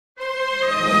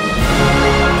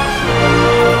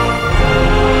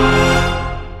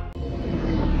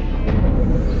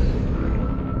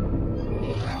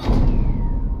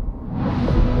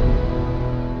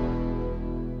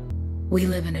We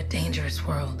live in a dangerous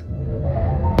world.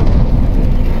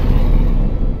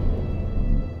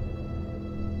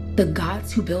 The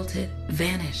gods who built it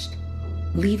vanished,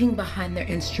 leaving behind their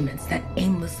instruments that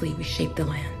aimlessly reshaped the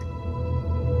land.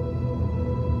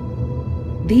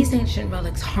 These ancient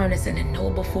relics harness an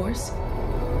unknowable force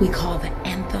we call the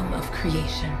Anthem of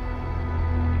creation.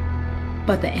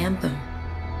 But the Anthem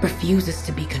refuses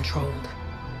to be controlled.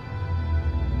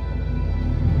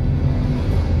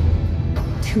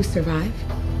 To survive,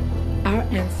 our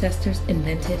ancestors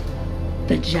invented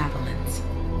the Javelins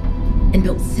and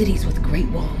built cities with great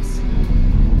walls.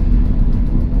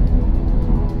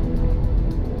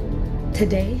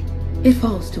 Today, it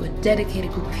falls to a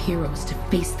dedicated group of heroes to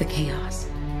face the chaos,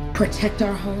 protect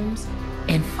our homes,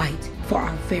 and fight for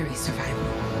our very survival.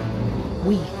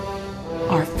 We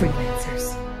are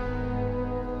Freelancers.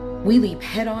 We leap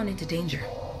head-on into danger,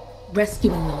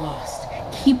 rescuing the lost,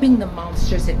 keeping the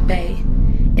monsters at bay,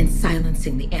 and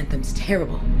silencing the Anthem's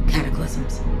terrible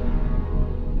cataclysms.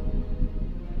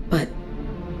 But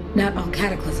not all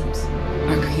cataclysms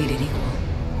are created equal.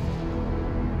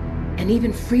 And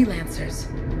even Freelancers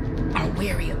are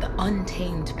wary of the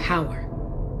untamed power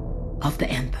of the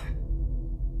Anthem.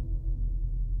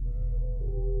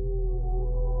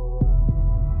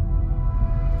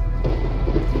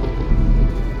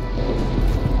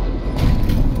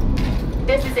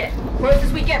 This is it.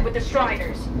 Closest we get with the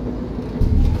Striders.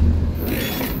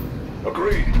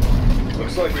 Agreed.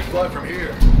 Looks like we fly from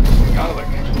here. Alec,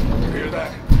 you hear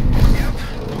that? Yep.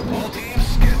 All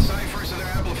teams, get Cyphers to their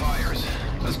amplifiers.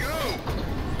 Let's go!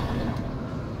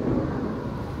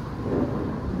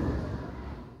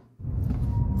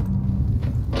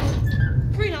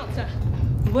 Freelancer!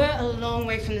 We're a long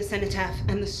way from the cenotaph,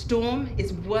 and the storm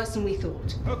is worse than we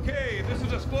thought. Okay, this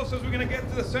is as close as we're gonna get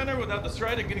to the center without the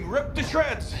Strider getting ripped to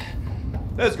shreds.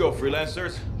 Let's go,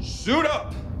 Freelancers. Suit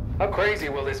up! How crazy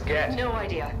will this get? No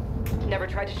idea. Never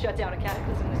tried to shut down a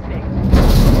cataclysm this big.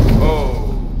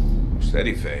 Oh,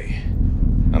 steady, Faye.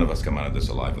 None of us come out of this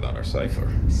alive without our Cypher.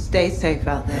 Stay safe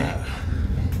out there.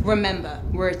 Remember,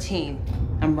 we're a team.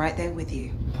 I'm right there with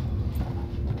you.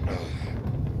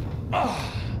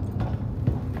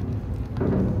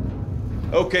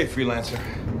 Okay, Freelancer.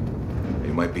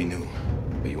 You might be new,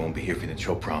 but you won't be here for the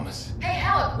show promise. Hey,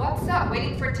 Alec, what's up?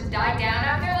 Waiting for it to die down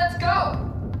out there? Let's go!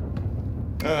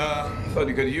 Thought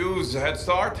you could use a head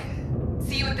start.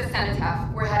 See you at the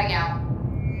cenotaph. We're heading out.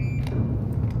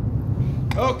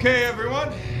 Okay,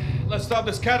 everyone. Let's stop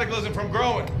this cataclysm from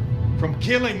growing. From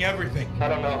killing everything. I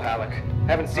don't know, Alec.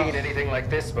 Haven't seen anything like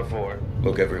this before.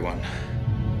 Look, everyone.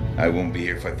 I won't be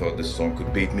here if I thought this storm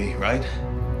could beat me, right?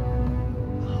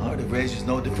 Heart of Rage is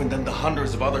no different than the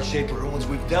hundreds of other Shaper ruins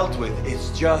we've dealt with.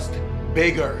 It's just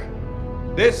bigger.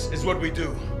 This is what we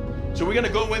do. So we're gonna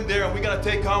go in there and we're gonna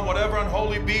take on whatever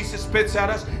unholy beast it spits at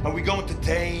us, and we're going to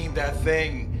tame that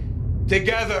thing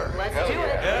together. Let's do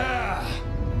it. Yeah.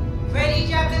 Ready,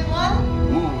 Javelin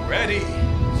 1? Ooh, ready.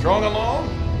 Strong alone,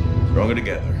 stronger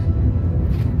together.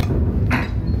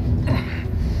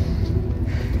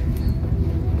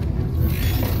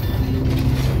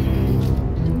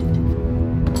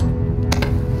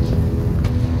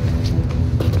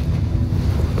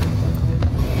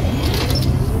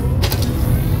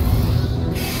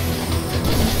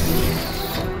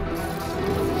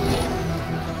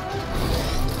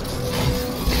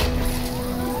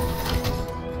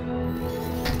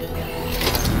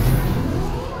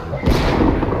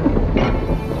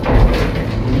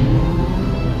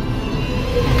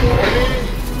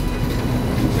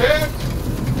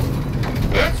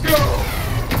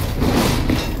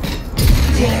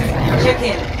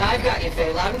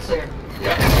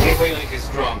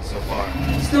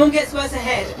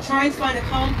 Trying to find a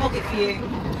calm pocket for you.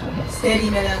 Steady,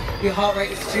 Miller. Your heart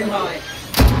rate is too high.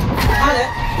 Alec,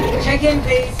 check in,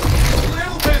 please. A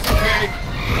little busy, Kay.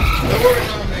 The word's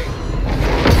on me.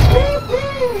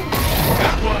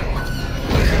 Got one.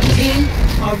 Team,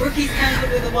 our rookie's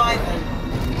handled with a wyvern.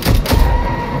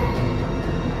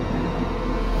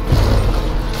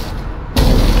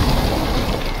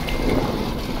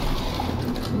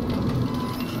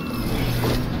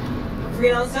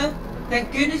 Freelancer?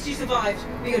 Thank goodness you survived,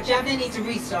 but your Javelin needs a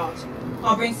restart.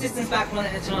 I'll bring systems back one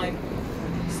at a time.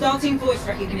 Starting voice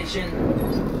recognition.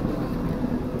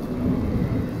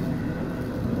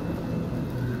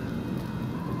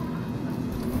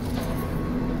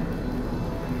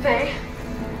 Faye?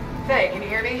 Faye, can you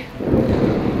hear me?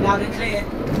 Loud and clear.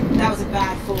 That was a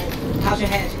bad fall. How's your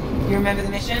head? You remember the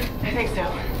mission? I think so.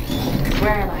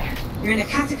 Where am I? You're in a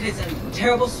cataclysm,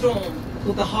 terrible storm,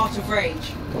 called the Heart of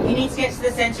Rage. You need to get to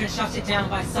the center and shut it down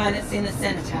by silencing the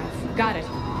cenotaph. Got it.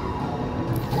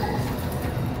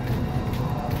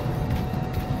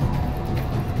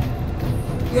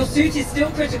 Your suit is still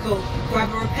critical. Grab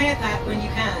a repair pack when you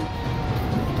can.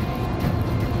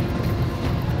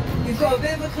 You've got a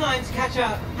bit of a climb to catch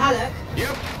up. Halleck?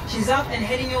 Yep. She's up and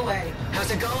heading your way.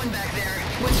 How's it going back there?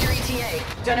 What's your ETA?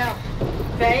 Dunno.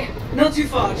 Faye? Not too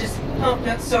far, just... Oh,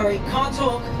 no, sorry. Can't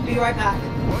talk. Be right back.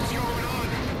 What's going on?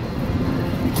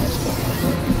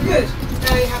 Good.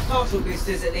 Now you have partial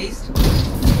boosters at least.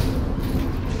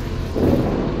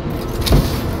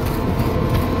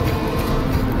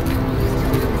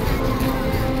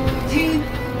 Team,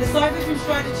 the Cyphers from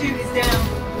Strider 2 is down.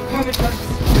 Comatose.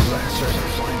 Blasters are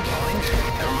flying blind.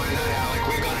 Never mind that, Alec.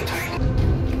 We got it tight.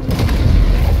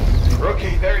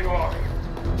 Rookie, there you are.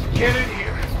 Get in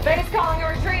here. Faye's calling a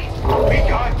retreat. We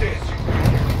got this.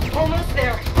 Almost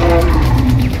there.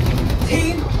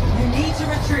 Team, you need to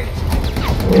retreat.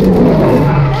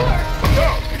 Miller!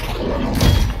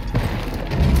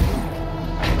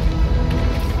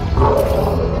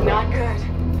 Not good.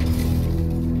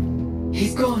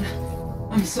 He's gone.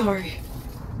 I'm sorry.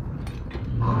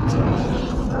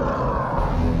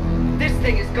 This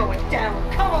thing is going down.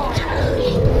 Come on!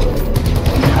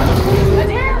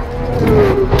 Adair!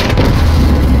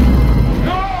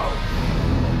 No!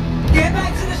 Get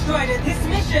back to the Strider. This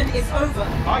mission is over.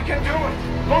 I can do it.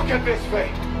 Look at this,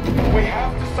 Faye. We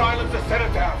have to silence the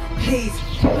Sentinels. Please,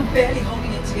 I'm barely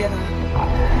holding it together.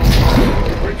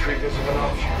 Retreat isn't an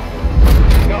option.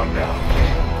 Not now.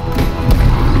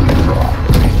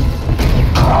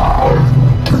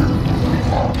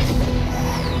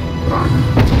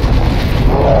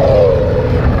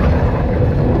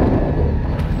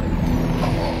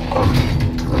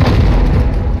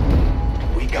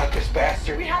 We got this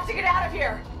bastard. We have to get out of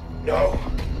here. No.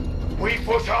 We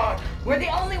push on. We're the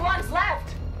only ones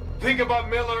left. Think about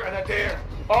Miller and Adair.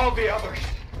 All the others.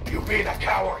 You being a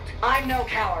coward. I'm no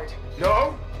coward.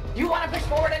 No? You want to push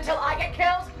forward until I get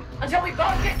killed? Until we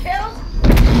both get killed?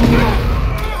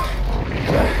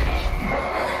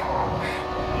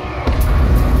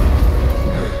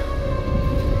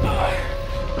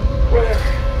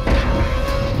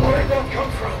 Where'd that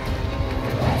come from?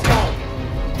 Let's go.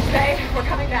 Faye, we're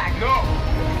coming back. No!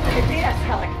 They beat us,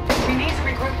 Halleck. We need to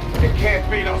regroup. They can't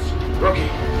beat us. Rookie,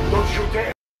 don't you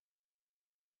dare.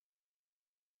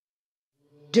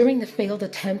 During the failed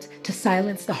attempt to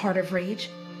silence the Heart of Rage,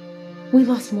 we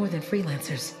lost more than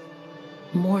freelancers,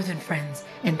 more than friends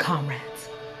and comrades.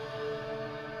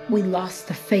 We lost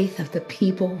the faith of the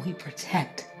people we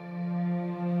protect.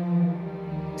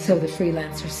 So the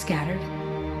freelancers scattered,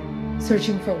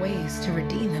 searching for ways to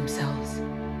redeem themselves.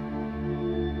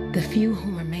 The few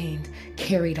who remained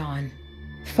carried on,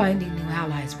 finding new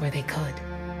allies where they could,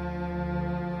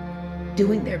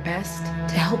 doing their best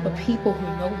to help a people who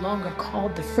no longer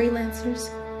called the freelancers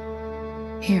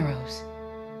heroes.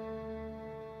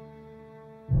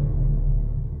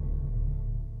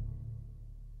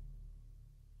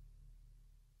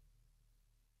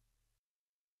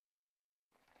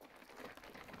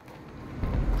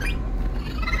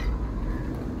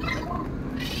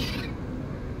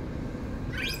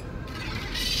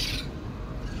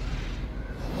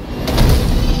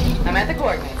 I'm at the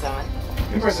coordinates on.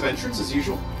 Impressive entrance, as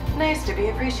usual. Nice to be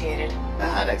appreciated.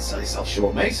 Don't sell yourself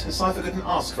short, mate. A Cypher couldn't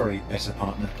ask for a better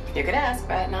partner. You could ask,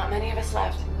 but not many of us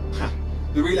left.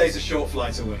 The relay's a short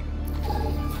flight away.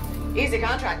 Easy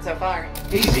contract so far.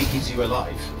 Easy keeps you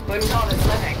alive. Wouldn't call this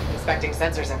living, inspecting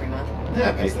sensors every month.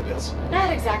 Yeah, pays the bills.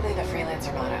 Not exactly the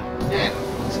freelancer motto. Yeah,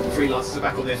 so the freelancers are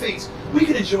back on their feet. We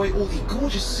can enjoy all the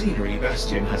gorgeous scenery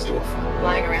Bastion has to offer.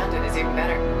 Lying around it is even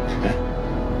better.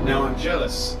 Now I'm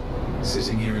jealous,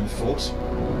 sitting here in the fort.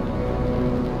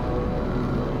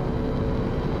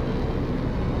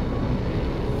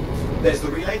 There's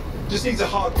the relay. Just needs a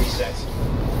hard reset.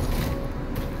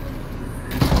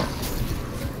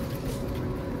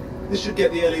 This should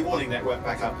get the early warning network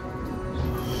back up.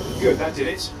 Good, that did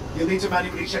it. You'll need to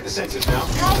manually check the sensors now.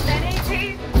 How many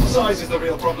teeth? Size is the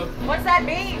real problem. What's that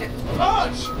mean?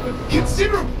 Large!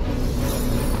 Considerable!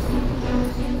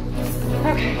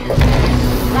 Okay.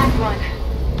 Last one.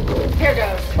 Here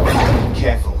goes.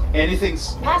 Careful.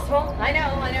 Anything's... Possible. I know.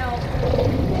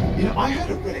 You know, I heard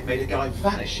a relic made a guy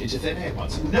vanish into thin air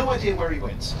once. No idea where he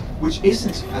went. Which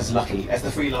isn't as lucky as the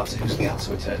freelancer whose guts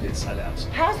were turned inside out.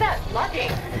 How's that lucky?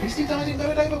 At least he died and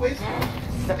got it over with.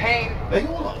 It's a pain. They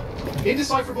all are.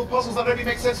 Indecipherable puzzles that only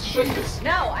make sense to shapers.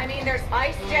 No, I mean there's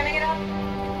ice jamming it up.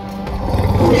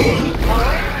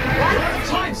 What?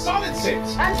 Time, silence it!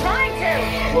 I'm trying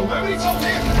to! Well, nobody told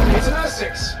him! It's an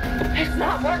R6! It's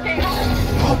not working!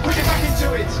 Oh, push it back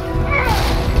into it!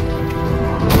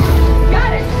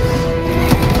 Got it!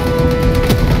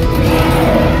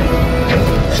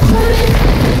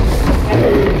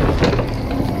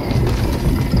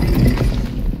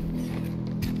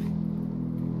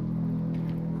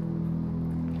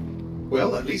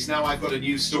 least now I've got a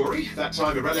new story. That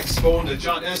time a relic spawned a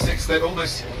giant Ursex that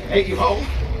almost ate you whole.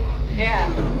 Yeah,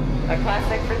 a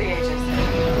classic for the ages.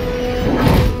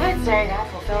 I'd say that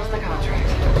fulfills the contract.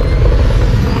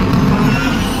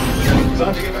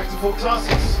 Time to get back to Fort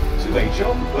Tarsis. To a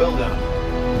job well done.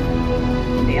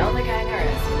 The only kind there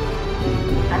is.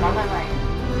 I'm on my way.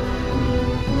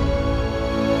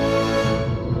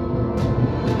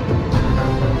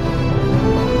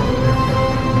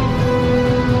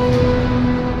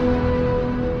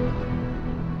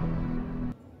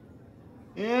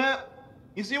 Yeah,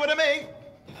 you see what I mean?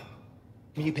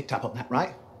 You picked up on that,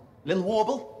 right? Little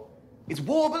warble? It's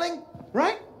warbling,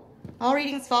 right? All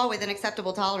readings fall within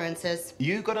acceptable tolerances.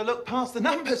 You gotta look past the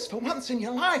numbers for once in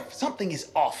your life. Something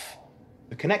is off.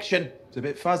 The connection is a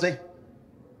bit fuzzy.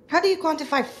 How do you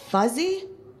quantify fuzzy?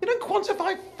 You don't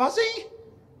quantify fuzzy?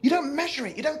 You don't measure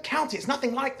it, you don't count it, it's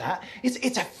nothing like that.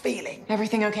 It's a feeling.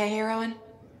 Everything okay here, Owen?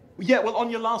 Yeah, well, on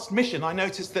your last mission, I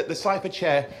noticed that the Cypher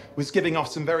chair was giving off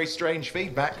some very strange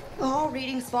feedback. All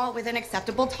readings fall within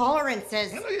acceptable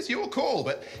tolerances. Well, it's your call,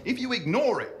 but if you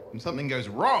ignore it and something goes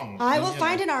wrong... I will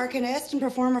find an Arcanist and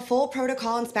perform a full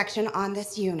protocol inspection on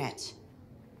this unit.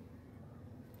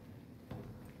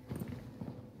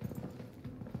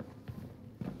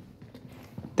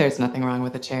 There's nothing wrong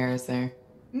with the chair, is there?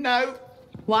 No.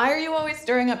 Why are you always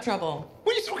stirring up trouble?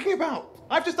 What are you talking about?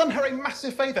 I've just done her a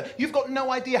massive favour. You've got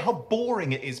no idea how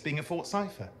boring it is being a Fort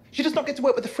Cypher. She does not get to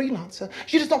work with a freelancer.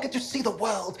 She does not get to see the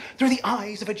world through the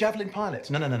eyes of a Javelin pilot.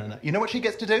 No. You know what she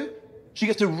gets to do? She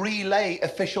gets to relay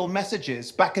official messages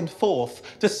back and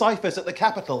forth to Cyphers at the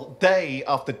capital day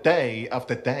after day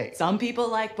after day. Some people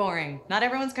like boring. Not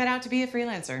everyone's cut out to be a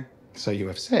freelancer. So you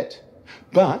have said.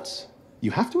 But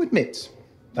you have to admit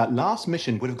that last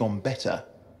mission would have gone better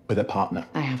with a partner.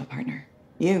 I have a partner.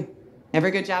 You. Every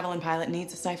good Javelin pilot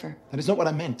needs a Cypher. That is not what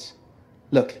I meant.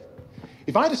 Look,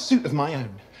 if I had a suit of my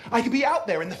own, I could be out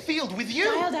there in the field with you.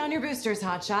 Dial down your boosters,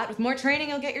 hotshot. With more training,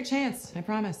 you'll get your chance. I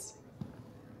promise.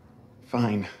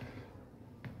 Fine.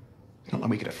 It's not like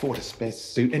we could afford a spare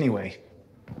suit anyway.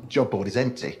 The job board is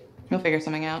empty. We'll figure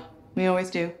something out. We always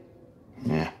do.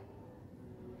 Yeah.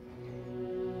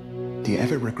 Do you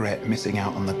ever regret missing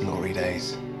out on the glory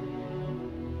days?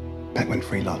 Back when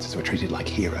freelancers were treated like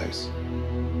heroes.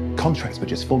 Contracts would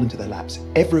just fall into their laps.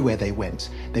 Everywhere they went,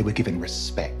 they were given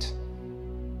respect.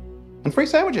 And free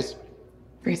sandwiches.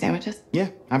 Free sandwiches? Yeah,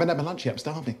 I haven't had my lunch yet. I'm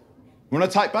starving. We're on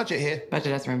a tight budget here.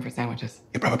 Budget has room for sandwiches.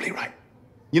 You're probably right.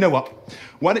 You know what?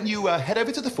 Why don't you head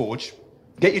over to the forge,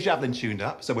 get your Javelin tuned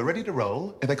up, so we're ready to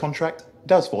roll if a contract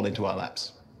does fall into our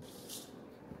laps.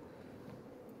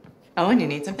 Oh, and you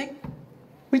need something?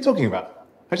 What are you talking about?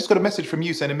 I just got a message from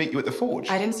you saying to meet you at the forge.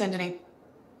 I didn't send any.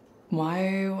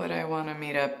 Why would I want to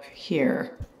meet up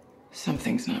here?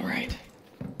 Something's not right.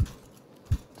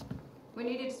 We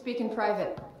need you to speak in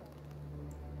private.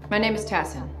 My name is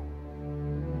Tassin.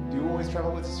 Do you always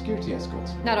travel with a security escort?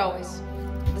 Not always.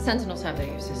 The Sentinels have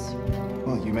their uses.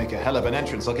 Well, you make a hell of an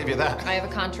entrance, I'll give you that. I have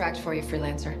a contract for you,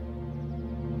 Freelancer.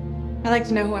 I like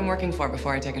to know who I'm working for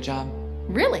before I take a job.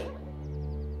 Really?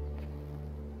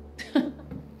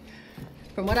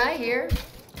 From what I hear,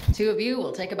 two of you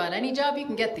will take about any job you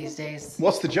can get these days.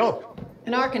 What's the job?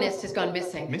 An Arcanist has gone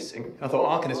missing. Missing? I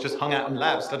thought Arcanists just hung out in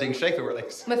labs studying Schaefer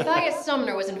relics. Matthias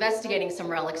Sumner was investigating some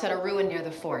relics at a ruin near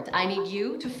the fort. I need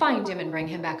you to find him and bring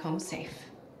him back home safe.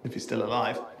 If he's still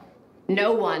alive.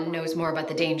 No one knows more about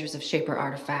the dangers of Shaper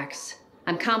artifacts.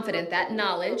 I'm confident that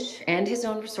knowledge and his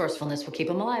own resourcefulness will keep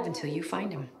him alive until you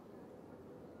find him.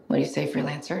 What do you say,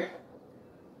 Freelancer?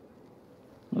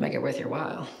 We'll make it worth your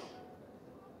while.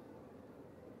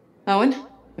 Owen,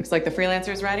 looks like the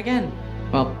Freelancer's right again.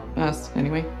 Well, us,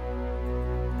 anyway.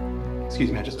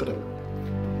 Excuse me, I just got a...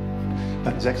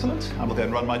 That is excellent. I will go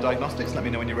and run my diagnostics. Let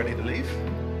me know when you're ready to leave.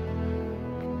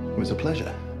 It was a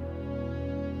pleasure.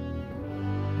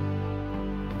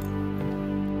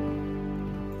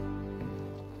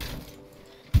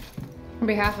 On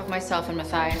behalf of myself and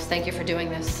Matthias, thank you for doing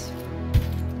this.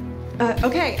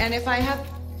 Okay, and if I have...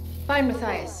 Find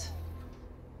Matthias.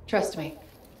 Trust me,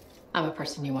 I'm a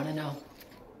person you want to know.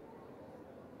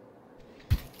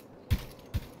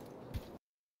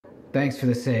 Thanks for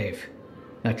the save.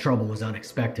 That trouble was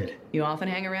unexpected. You often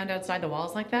hang around outside the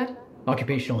walls like that?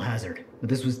 Occupational hazard, but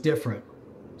this was different.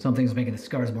 Something's making the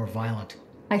scars more violent.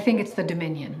 I think it's the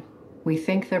Dominion. We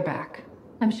think they're back.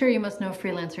 I'm sure you must know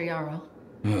Freelancer Yarrow.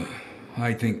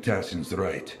 I think Tassin's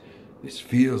right. This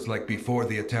feels like before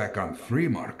the attack on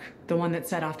Freemark. The one that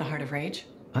set off the Heart of Rage?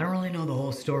 I don't really know the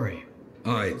whole story.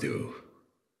 I do.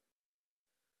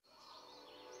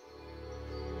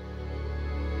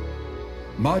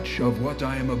 Much of what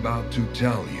I am about to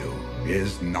tell you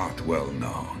is not well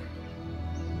known.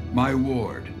 My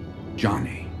ward,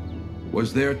 Johnny,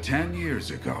 was there 10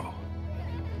 years ago.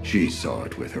 She saw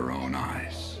it with her own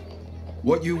eyes.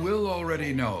 What you will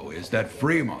already know is that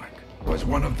Freemark was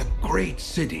one of the great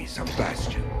cities of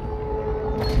Bastion.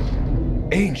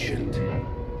 Ancient,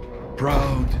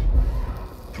 proud,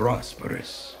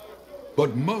 prosperous.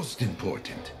 But most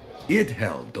important, it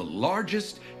held the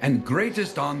largest and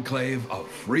greatest enclave of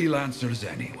freelancers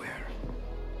anywhere.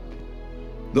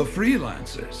 The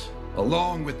Freelancers,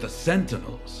 along with the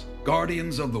Sentinels,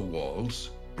 guardians of the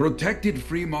walls, protected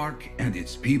Freemark and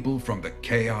its people from the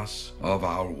chaos of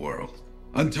our world.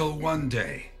 Until one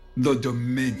day, the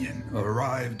Dominion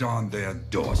arrived on their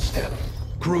doorstep.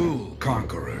 Cruel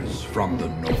conquerors from the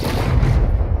north.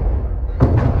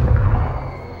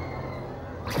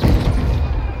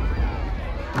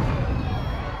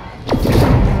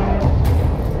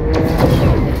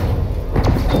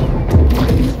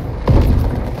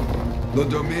 The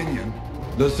Dominion,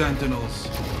 the Sentinels,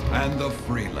 and the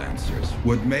Freelancers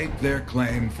would make their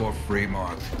claim for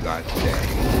Freemark that day.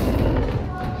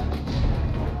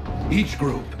 Each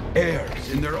group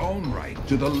heirs in their own right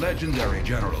to the legendary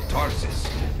General Tarsis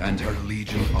and her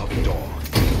Legion of Dawn.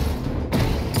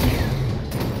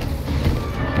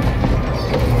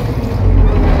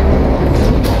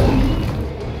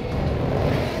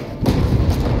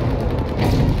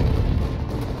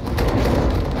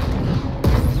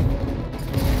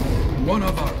 One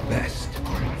of our best,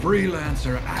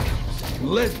 Freelancer Adams,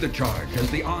 led the charge as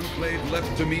the Enclave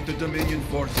left to meet the Dominion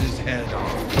forces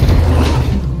head-on.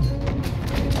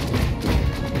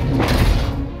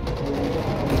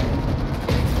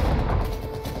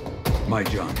 My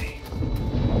Johnny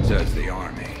says the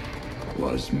army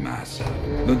was massive.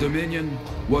 The Dominion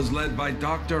was led by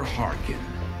Dr. Harkin,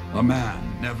 a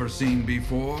man never seen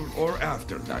before or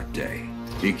after that day.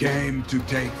 He came to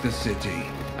take the city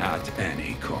at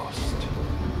any cost.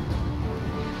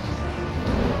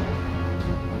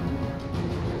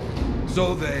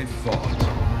 So they fought,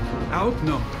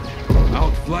 outnumbered,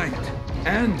 outflanked,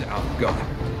 and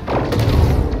outgunned.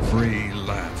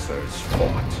 Freelancers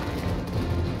fought.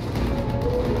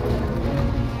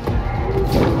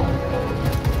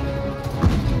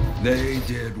 They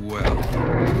did well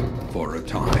for a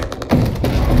time.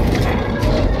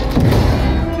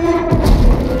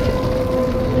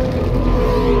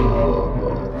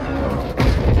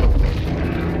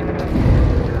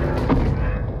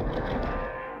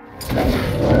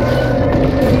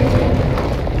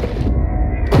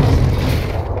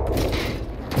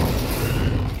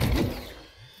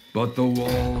 But the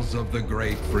walls of the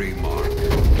Great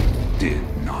Freemark did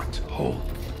not hold.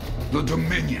 The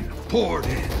Dominion poured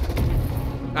in.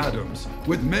 Adams,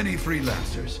 with many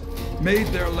Freelancers, made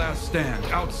their last stand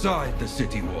outside the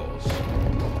city walls.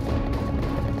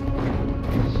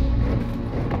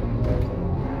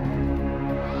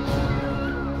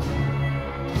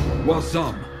 While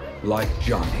some, like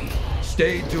Johnny,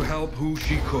 stayed to help who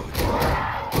she could.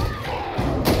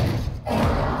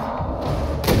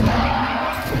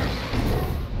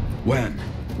 When,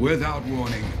 without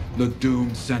warning, the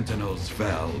doomed Sentinels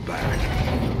fell back.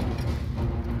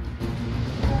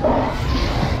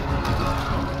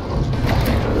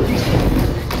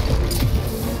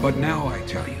 But now I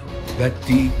tell you that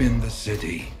deep in the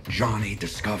city, Johnny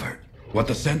discovered what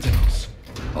the Sentinels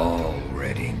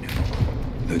already knew.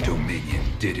 The Dominion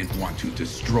didn't want to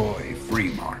destroy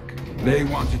Freemark. They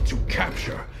wanted to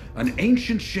capture an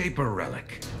ancient Shaper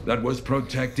relic that was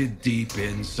protected deep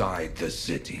inside the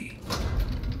city.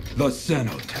 The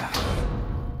Cenotaph.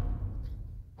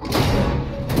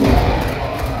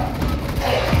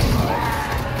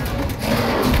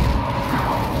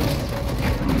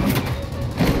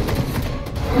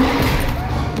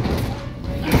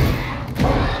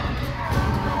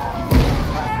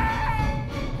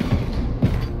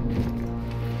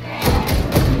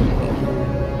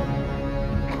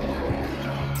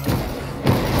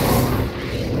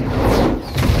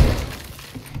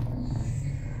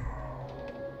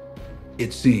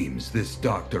 It seems this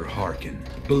Dr. Harkin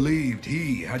believed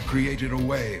he had created a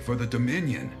way for the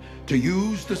Dominion to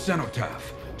use the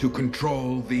Cenotaph to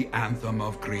control the Anthem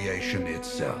of creation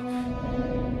itself.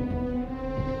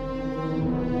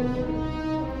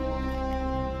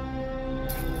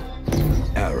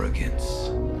 Arrogance.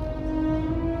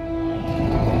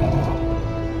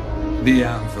 The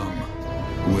Anthem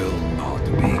will not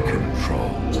be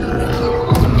controlled.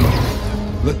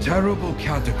 The terrible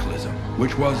cataclysm,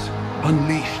 which was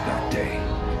unleashed that day,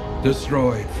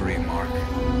 destroyed Freemark,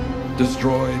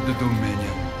 destroyed the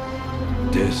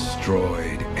Dominion,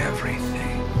 destroyed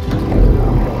everything.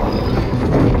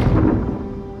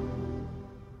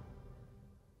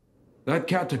 That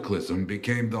cataclysm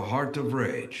became the heart of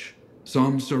rage.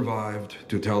 Some survived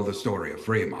to tell the story of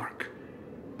Freemark,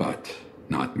 but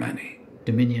not many.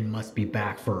 Dominion must be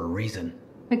back for a reason.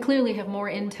 I clearly have more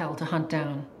intel to hunt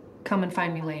down. Come and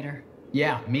find me later.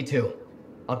 Yeah, me too.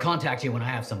 I'll contact you when I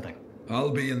have something.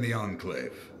 I'll be in the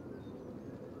Enclave.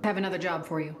 I have another job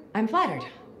for you. I'm flattered,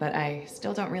 but I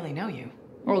still don't really know you.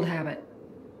 Old habit.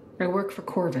 I work for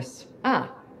Corvus.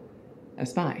 Ah, a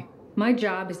spy. My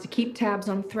job is to keep tabs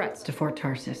on threats to Fort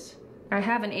Tarsis. I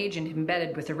have an agent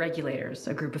embedded with the regulators,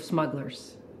 a group of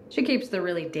smugglers. She keeps the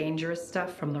really dangerous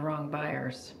stuff from the wrong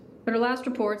buyers. But her last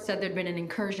report said there'd been an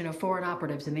incursion of foreign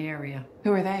operatives in the area.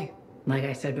 Who are they? Like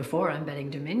I said before, I'm betting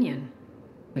Dominion.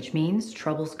 Which means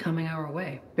trouble's coming our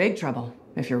way. Big trouble,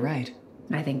 if you're right.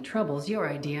 I think trouble's your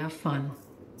idea of fun.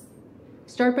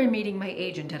 Start by meeting my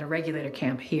agent at a regulator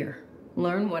camp here.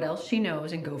 Learn what else she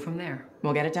knows and go from there.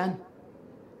 We'll get it done.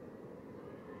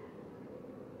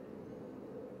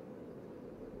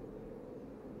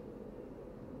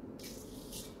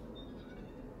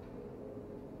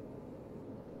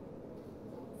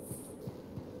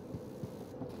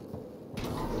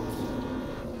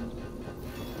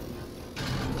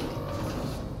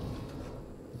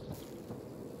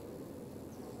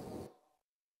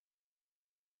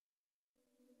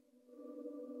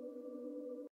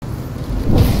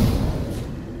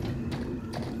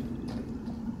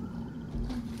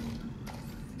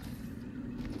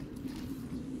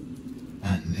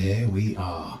 There we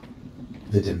are.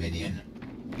 The Dominion.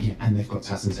 Yeah, and they've got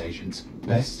Tassin's agents.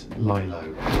 Best lie low.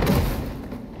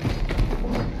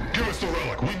 Give us the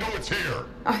relic. We know it's here.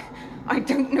 I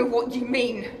don't know what you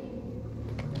mean.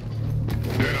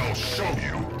 Then I'll show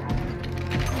you.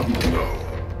 No.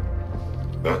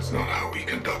 That's not how we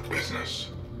conduct business.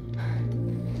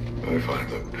 I find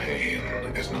that pain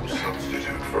is no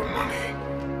substitute for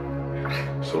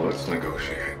money. So let's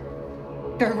negotiate.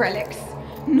 The relics.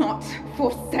 Not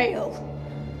for sale.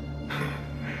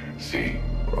 See,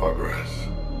 progress.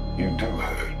 You do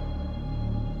have it.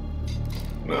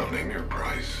 Now name your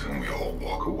price and we all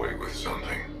walk away with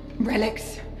something.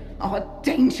 Relics are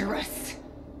dangerous.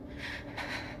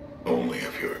 Only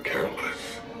if you're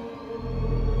careless.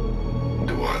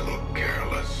 Do I look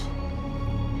careless?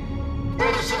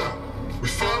 What is that? We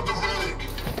found the relic.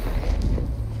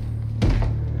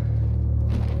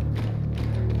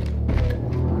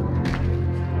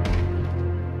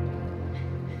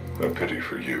 A pity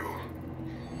for you.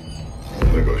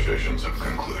 Negotiations have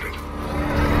concluded.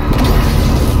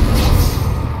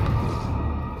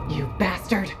 You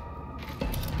bastard!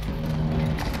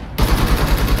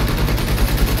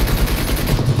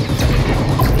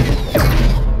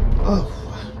 Oh,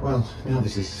 well, now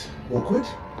this is awkward.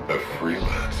 A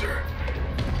freelancer?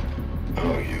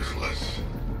 How useless.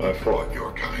 I fought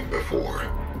your kind before,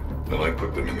 and I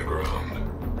put them in the ground.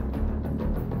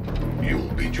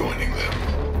 You'll be joining them.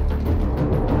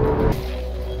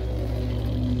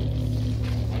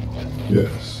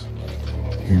 Yes.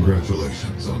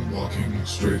 Congratulations on walking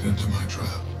straight into my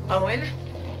trap. Owen?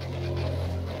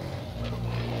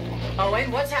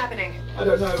 Owen, what's happening? I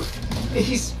don't know.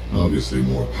 He's Obviously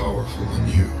more powerful than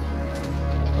you.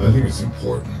 I think it's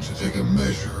important to take a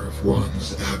measure of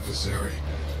one's adversary.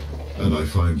 And I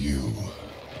find you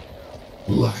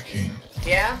lacking.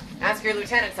 Yeah? Ask your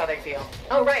lieutenants how they feel.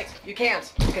 Oh, right. You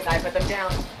can't, because I put them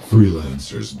down.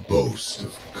 Freelancers boast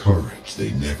of courage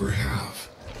they never have.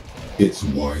 It's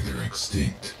why they're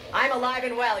extinct. I'm alive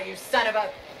and well, you son of a...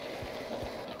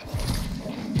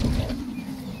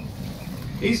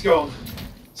 He's gone.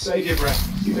 Save your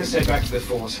breath. You best head back to the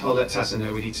fort. I'll let Tassin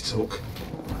know we need to talk.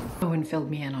 Owen filled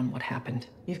me in on what happened.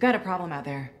 You've got a problem out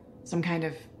there. Some kind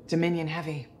of Dominion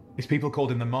heavy. His people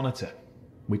called him the Monitor.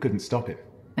 We couldn't stop him.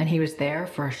 And he was there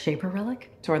for a Shaper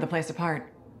relic? Tore the place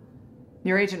apart.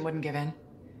 Your agent wouldn't give in.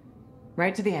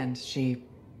 Right to the end, she...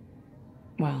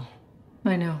 Well...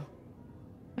 I know.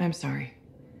 I'm sorry.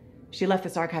 She left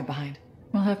this archive behind.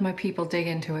 We'll have my people dig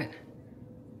into it.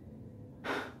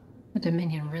 The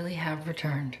Dominion really have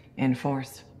returned. In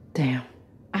force. Damn.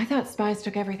 I thought spies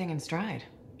took everything in stride.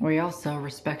 We also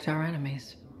respect our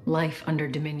enemies. Life under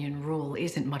Dominion rule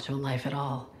isn't much of a life at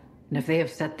all. And if they have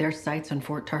set their sights on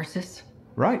Fort Tarsis...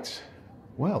 Right.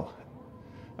 Well,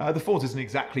 the fort isn't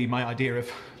exactly my idea of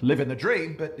living the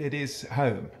dream, but it is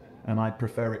home, and I'd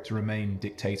prefer it to remain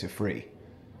dictator-free.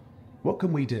 What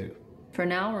can we do? For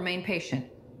now, remain patient.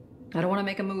 I don't want to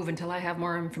make a move until I have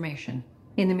more information.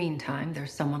 In the meantime,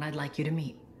 there's someone I'd like you to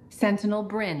meet. Sentinel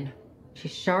Bryn.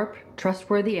 She's sharp,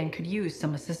 trustworthy, and could use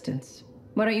some assistance.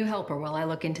 Why don't you help her while I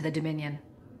look into the Dominion?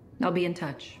 I'll be in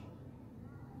touch.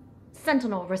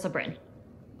 Sentinel Rissa Bryn.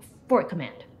 Fort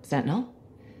Command. Sentinel?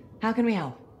 How can we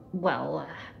help? Well,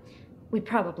 we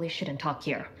probably shouldn't talk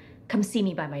here. Come see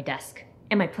me by my desk.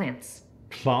 And my plants.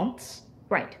 Plants?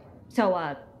 Right.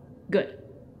 So, good.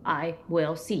 I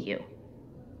will see you.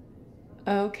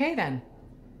 Okay, then.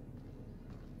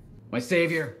 My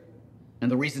savior.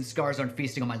 And the reason scars aren't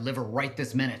feasting on my liver right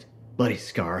this minute. Bloody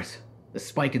scars. The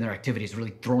spike in their activity has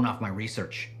really thrown off my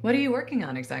research. What are you working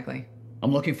on exactly?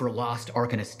 I'm looking for a lost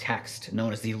Arcanist text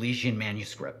known as the Elysian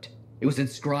Manuscript. It was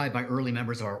inscribed by early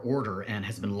members of our order and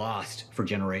has been lost for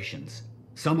generations.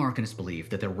 Some Arcanists believe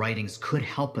that their writings could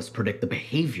help us predict the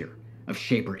behavior of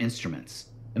Shaper instruments.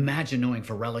 Imagine knowing if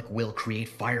a relic will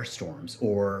create firestorms,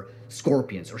 or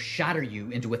scorpions, or shatter you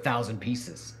into 1,000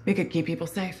 pieces. We could keep people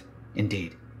safe.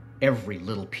 Indeed. Every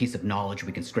little piece of knowledge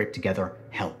we can scrape together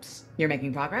helps. You're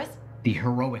making progress? The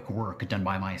heroic work done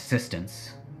by my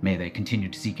assistants, may they continue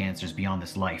to seek answers beyond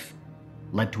this life,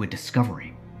 led to a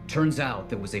discovery. Turns out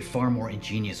there was a far more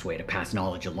ingenious way to pass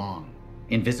knowledge along.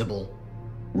 Invisible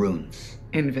runes.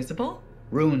 Invisible?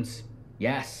 Runes,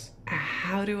 yes.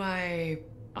 How do I...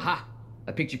 Aha!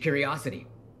 I piqued your curiosity.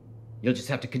 You'll just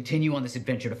have to continue on this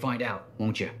adventure to find out,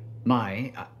 won't you?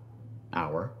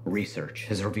 Our research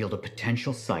has revealed a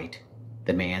potential site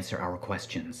that may answer our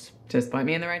questions. Just point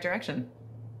me in the right direction.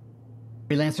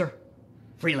 Freelancer?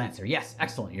 Freelancer, yes,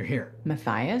 excellent, you're here.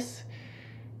 Matthias?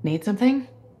 Need something?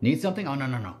 Need something? Oh,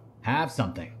 no. Have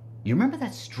something. You remember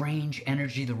that strange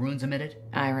energy the runes emitted?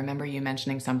 I remember you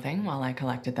mentioning something while I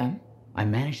collected them. I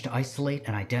managed to isolate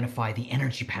and identify the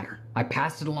energy pattern. I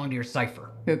passed it along to your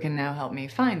Cypher. Who can now help me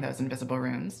find those invisible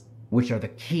runes? Which are the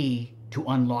key to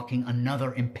unlocking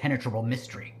another impenetrable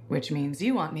mystery. Which means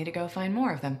you want me to go find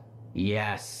more of them.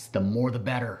 Yes, the more the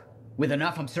better. With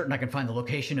enough, I'm certain I can find the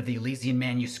location of the Elysian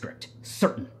Manuscript.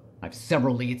 Certain. I have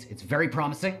several leads. It's very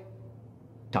promising.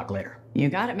 Talk later. You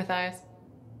got it, Matthias.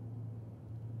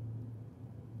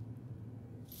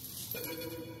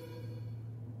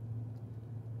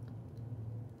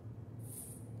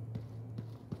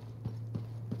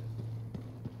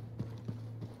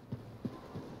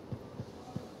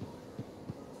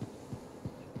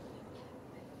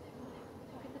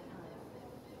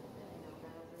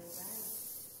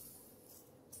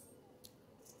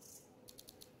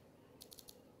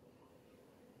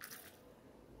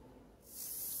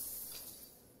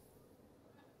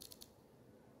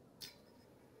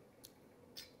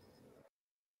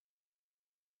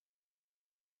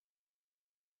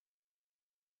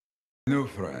 New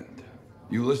friend,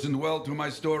 you listened well to my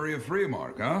story of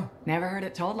Freemark, huh? Never heard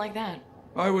it told like that.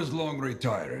 I was long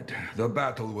retired. The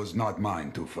battle was not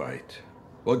mine to fight.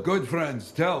 But good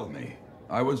friends tell me,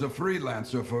 I was a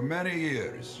freelancer for many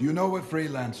years. You know what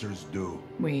freelancers do?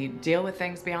 We deal with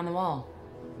things beyond the wall.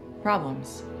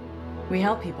 Problems. We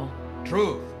help people.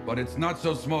 Truth, but it's not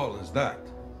so small as that.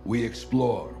 We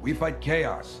explore, we fight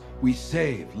chaos, we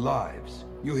save lives.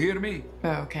 You hear me?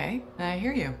 Okay, I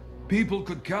hear you. People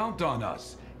could count on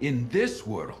us. In this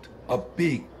world, a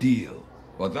big deal.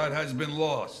 But that has been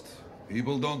lost.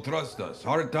 People don't trust us.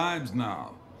 Hard times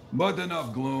now. But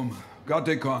enough gloom. Got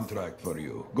a contract for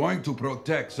you. Going to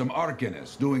protect some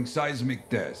Arcanists doing seismic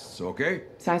tests, okay?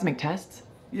 Seismic tests?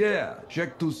 Yeah,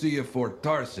 check to see if Fort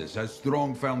Tarsis has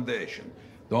strong foundation.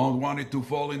 Don't want it to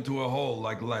fall into a hole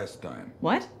like last time.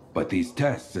 What? But these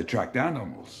tests attract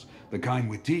animals. The kind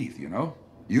with teeth, you know?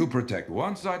 You protect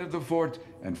one side of the fort,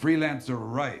 and Freelancer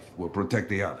Rife will protect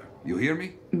the other. You hear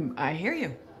me? I hear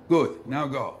you. Good. Now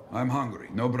go. I'm hungry.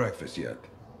 No breakfast yet.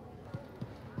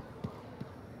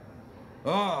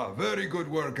 Ah, very good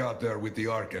work out there with the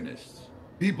Arcanists.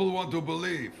 People want to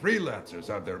believe Freelancers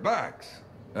have their backs.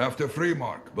 After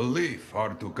Freemark, belief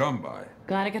hard to come by.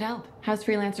 Glad I could help. How's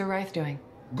Freelancer Rife doing?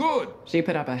 Good. She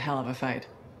put up a hell of a fight.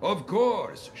 Of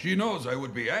course. She knows I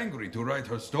would be angry to write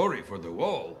her story for the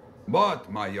wall.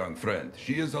 But, my young friend,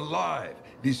 she is alive.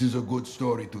 This is a good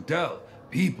story to tell.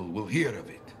 People will hear of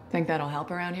it. Think that'll help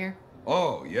around here?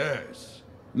 Oh, yes.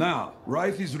 Now,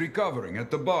 Rife is recovering at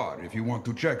the bar if you want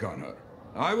to check on her.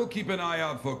 I will keep an eye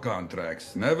out for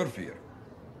contracts, never fear.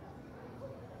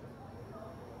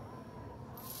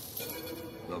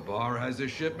 The bar has a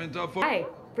shipment of... Hi,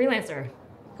 Freelancer.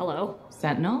 Hello.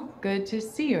 Sentinel, good to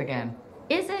see you again.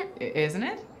 Is it? Isn't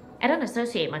it? I don't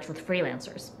associate much with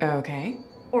Freelancers. Okay.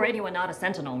 Or anyone not a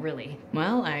Sentinel, really.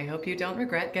 Well, I hope you don't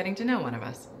regret getting to know one of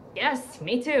us. Yes,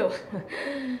 me too.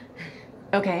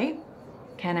 Okay.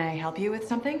 Can I help you with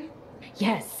something?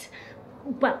 Yes.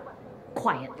 Well,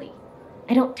 quietly.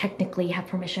 I don't technically have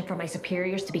permission from my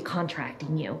superiors to be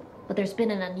contracting you, but there's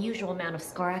been an unusual amount of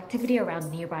scar activity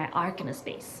around nearby Arcanist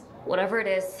base. Whatever it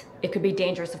is, it could be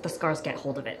dangerous if the scars get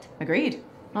hold of it. Agreed.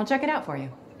 I'll check it out for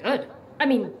you. Good. I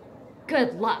mean,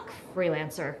 good luck,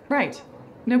 Freelancer. Right.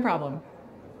 No problem.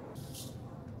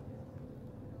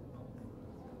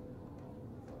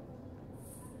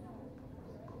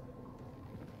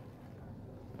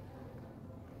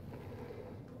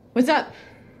 What's up?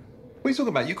 What are you talking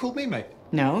about? You called me, mate.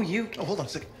 No, you... Oh, hold on a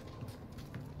second.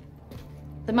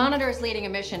 The Monitor is leading a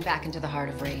mission back into the Heart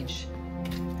of Rage.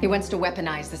 He wants to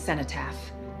weaponize the Cenotaph.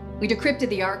 We decrypted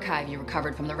the archive you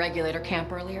recovered from the Regulator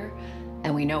camp earlier,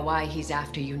 and we know why he's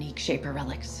after unique Shaper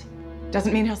relics.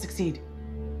 Doesn't mean he'll succeed.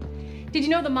 Did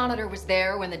you know the Monitor was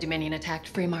there when the Dominion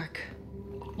attacked Freemark?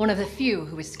 One of the few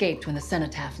who escaped when the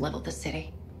Cenotaph leveled the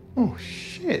city. Oh,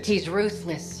 shit. He's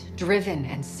ruthless, driven,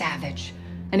 and savage.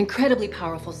 An incredibly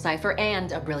powerful Cypher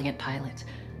and a brilliant pilot.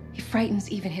 He frightens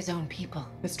even his own people.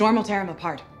 The storm will tear him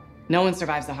apart. No one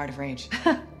survives the Heart of Rage.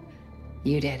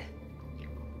 You did.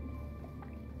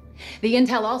 The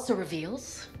intel also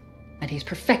reveals that he's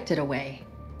perfected a way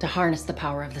to harness the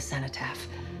power of the Cenotaph,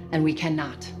 and we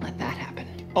cannot let that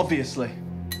happen. Obviously.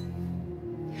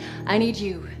 I need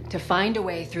you to find a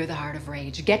way through the Heart of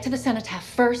Rage, get to the Cenotaph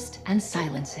first, and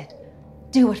silence it.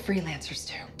 Do what freelancers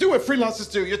do. Do what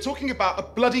freelancers do? You're talking about a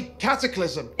bloody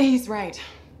cataclysm. He's right.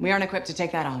 We aren't equipped to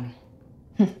take that on.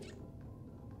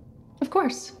 Of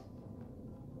course.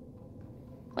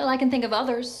 Well, I can think of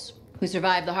others who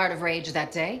survived the Heart of Rage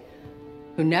that day,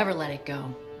 who never let it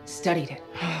go, studied it.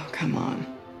 Oh, come on.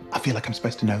 I feel like I'm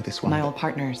supposed to know this one. My old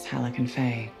partners, Halleck and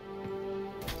Faye.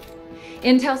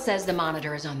 Intel says the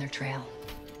Monitor is on their trail.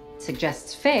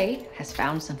 Suggests Faye has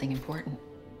found something important.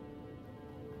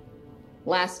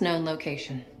 Last known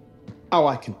location. Oh,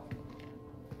 I can...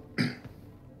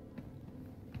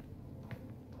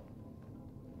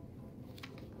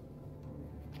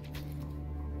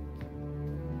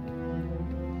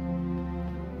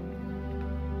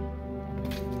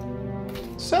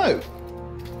 So,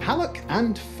 Halleck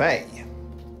and Faye.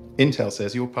 Intel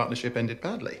says your partnership ended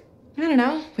badly. I don't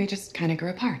know. We just kind of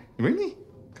grew apart. Really?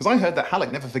 Because I heard that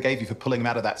Halleck never forgave you for pulling him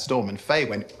out of that storm, and Faye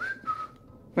went...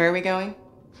 Where are we going?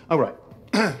 Oh, right.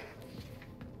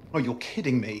 Oh, you're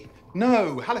kidding me.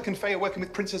 No, Halleck and Faye are working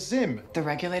with Princess Zim. The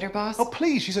Regulator boss? Oh,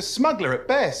 please, she's a smuggler at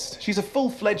best. She's a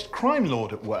full-fledged crime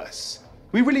lord at worst.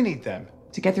 We really need them.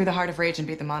 To get through the Heart of Rage and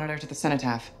beat the Monitor to the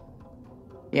Cenotaph.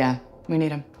 Yeah, we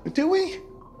need them. Do we?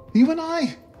 You and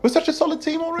I? We're such a solid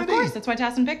team already. Of course, that's why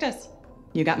Tassin picked us.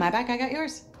 You got my back, I got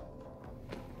yours.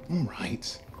 All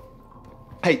right.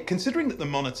 Hey, considering that the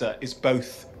Monitor is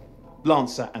both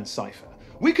Lancer and Cypher,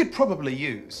 we could probably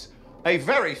use a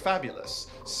very fabulous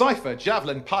Cypher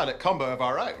Javelin pilot combo of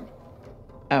our own.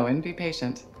 Oh, and be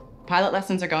patient. Pilot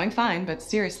lessons are going fine, but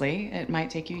seriously, it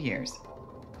might take you years.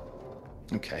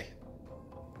 Okay.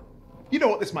 You know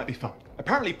what? This might be fun.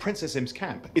 Apparently Princess Zim's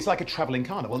camp is like a traveling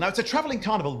carnival. Now, it's a traveling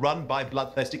carnival run by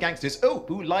bloodthirsty gangsters,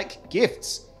 who like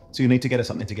gifts. So you need to get us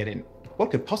something to get in. What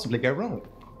could possibly go wrong?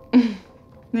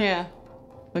 Yeah,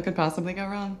 what could possibly go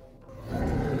wrong?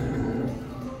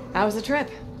 How was the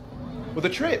trip? Well, the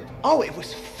trip? Oh, it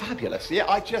was fabulous. Yeah,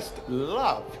 I just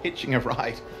love hitching a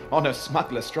ride on a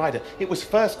smuggler strider. It was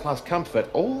first-class comfort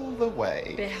all the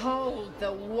way. Behold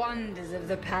the wonders of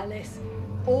the palace.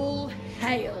 All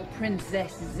hail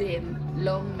Princess Zim.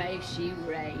 Long may she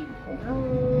reign.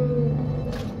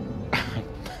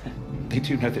 They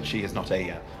do know that she is not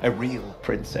a real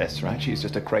princess, right? She's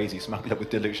just a crazy smuggler with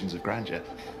delusions of grandeur.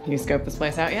 You scoped this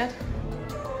place out yet?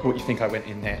 What, you think I went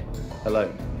in there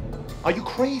alone? Are you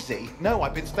crazy? No,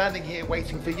 I've been standing here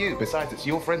waiting for you. Besides, it's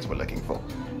your friends we're looking for.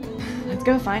 Let's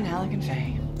go find Halleck and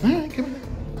Faye. All right, come on.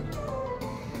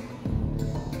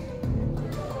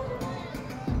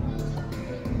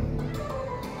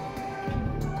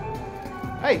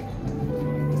 Hey,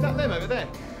 is that them over there?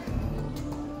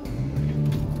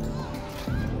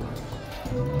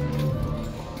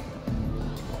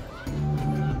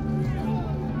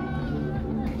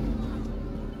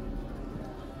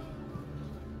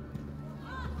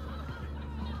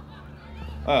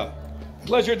 Oh,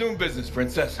 pleasure doing business,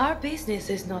 Princess. Our business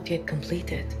is not yet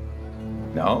completed.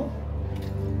 No?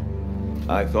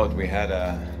 I thought we had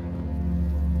a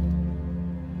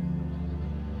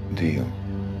deal.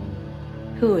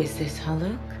 Who is this,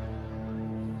 Halleck?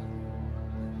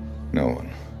 No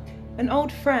one. An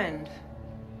old friend.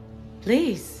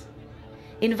 Please,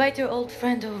 invite your old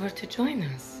friend over to join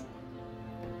us.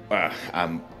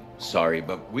 I'm sorry,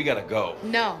 but we gotta go.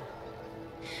 No.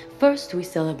 First, we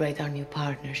celebrate our new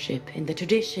partnership in the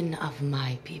tradition of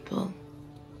my people.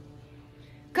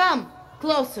 Come,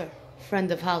 closer,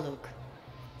 friend of Halleck.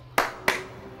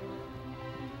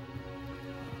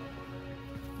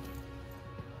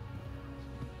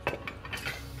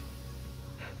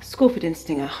 Scorpion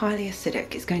stinger, highly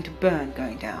acidic. It's going to burn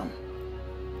going down.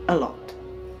 A lot.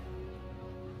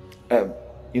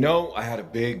 You know, I had a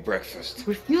big breakfast.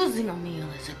 Refusing a meal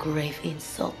is a grave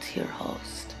insult to your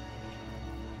host.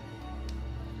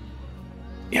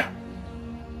 Yeah.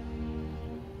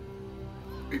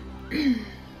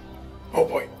 Oh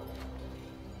boy.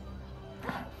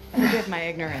 Forgive my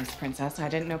ignorance, Princess. I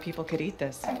didn't know people could eat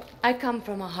this. I come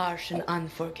from a harsh and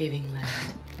unforgiving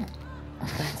land.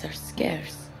 Plants are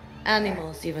scarce.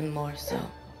 Animals even more so.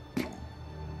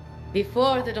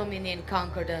 Before the Dominion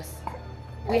conquered us,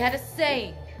 we had a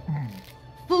saying.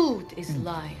 Food is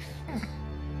life.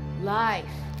 Life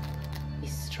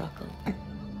is struggle.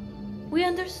 We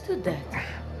understood that.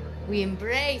 We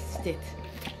embraced it.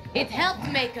 It helped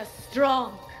make us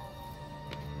strong.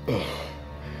 Oh.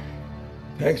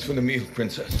 Thanks for the meal,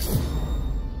 Princess.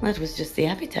 That was just the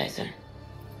appetizer.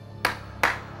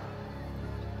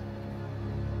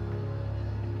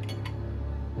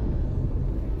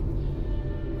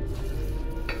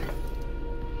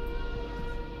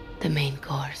 The main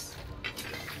course.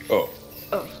 Oh.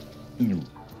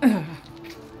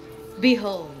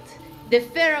 Behold, the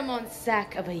pheromone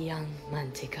sac of a young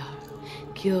manticore,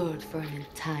 cured for an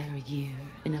entire year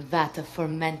in a vat of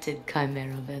fermented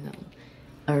chimera venom.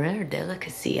 A rare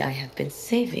delicacy I have been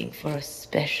saving for a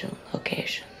special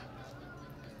occasion.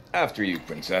 After you,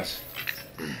 Princess.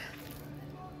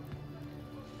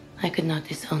 I could not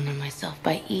dishonor myself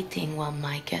by eating while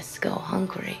my guests go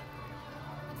hungry.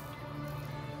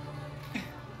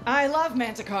 I love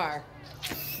Manticore.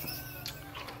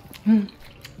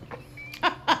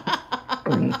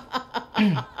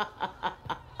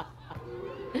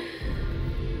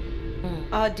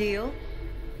 Our deal?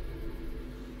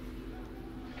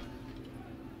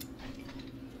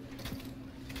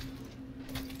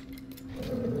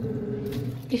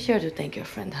 Be sure to thank your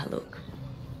friend Haluk.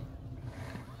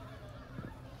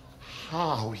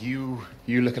 Oh, you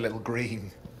look a little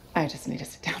green. I just need to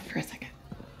sit down for a second.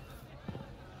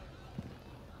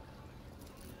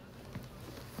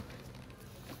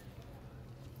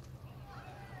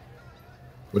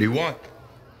 What do you want?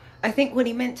 I think what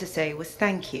he meant to say was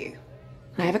thank you.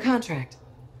 I have a contract.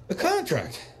 A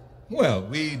contract? Well,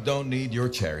 we don't need your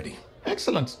charity.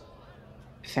 Excellent.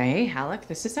 Faye, Halleck,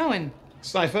 this is Owen.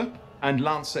 Cypher and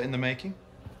Lancer in the making.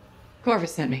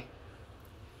 Corvus sent me.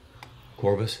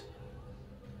 Corvus?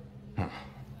 Huh.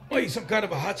 What, you some kind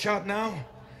of a hotshot now?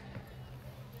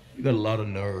 You got a lot of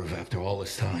nerve after all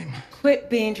this time. Quit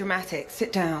being dramatic.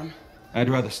 Sit down. I'd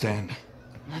rather stand.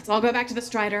 Let's all go back to the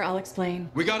Strider. I'll explain.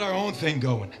 We got our own thing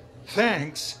going.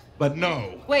 Thanks, but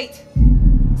no. Wait.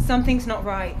 Something's not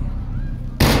right.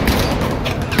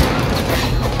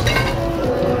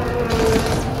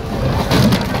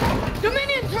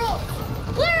 Dominion troops!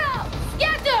 Clear out!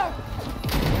 Scatter!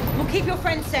 We'll keep your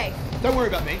friends safe. Don't worry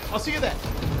about me. I'll see you there.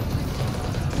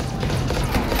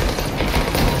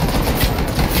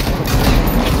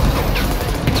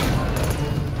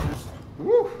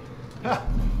 Woo! Ha.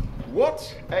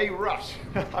 What a rush.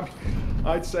 I mean,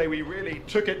 I'd say we really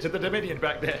took it to the Dominion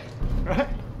back there, right?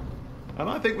 And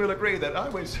I think we'll agree that I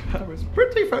was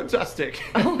pretty fantastic.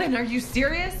 Owen, are you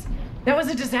serious? That was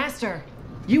a disaster.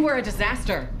 You were a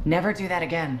disaster. Never do that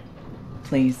again.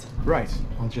 Please. Right.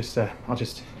 I'll just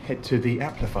head to the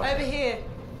amplifier. Over here.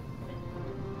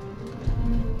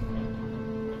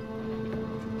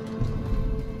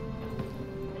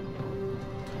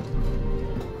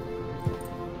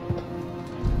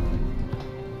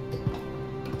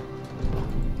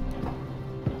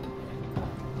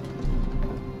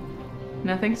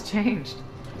 Nothing's changed.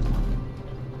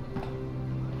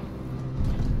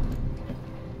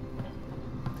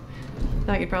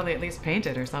 Thought you'd probably at least paint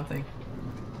it or something.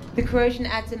 The corrosion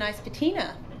adds a nice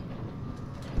patina.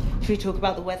 Should we talk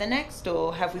about the weather next,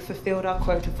 or have we fulfilled our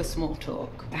quota for small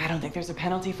talk? I don't think there's a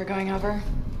penalty for going over.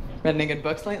 Read any good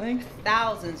books lately?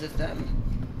 Thousands of them.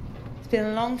 It's been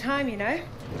a long time, you know?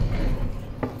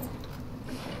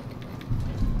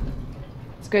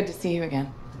 It's good to see you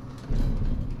again.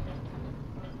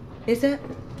 Is it?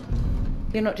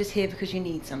 You're not just here because you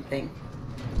need something.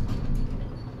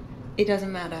 It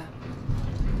doesn't matter.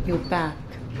 You're back.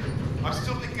 I'm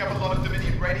still picking up a lot of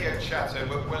Dominion radio chatter.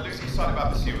 We're losing sight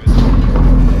about the sewers. Oh,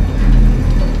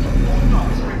 no,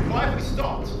 sorry, why have we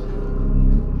stopped?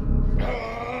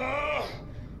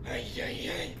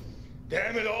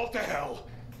 Damn it all to hell.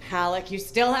 Halleck, you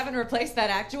still haven't replaced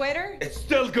that actuator? It's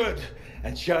still good.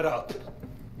 And shut up.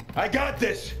 I got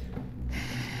this.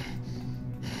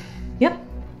 Yep.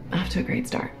 Off to a great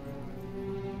start.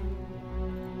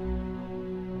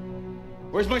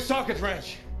 Where's my socket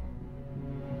wrench?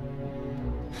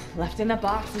 Left in the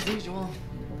box as usual.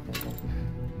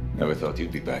 Never thought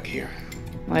you'd be back here.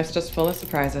 Life's just full of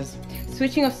surprises.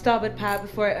 Switching off starboard power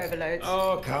before it overloads.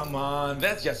 Oh, come on.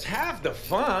 That's just half the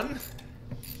fun.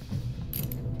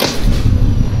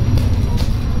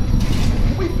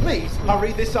 Can we please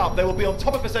hurry this up? They will be on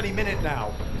top of us any minute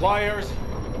now. Pliers.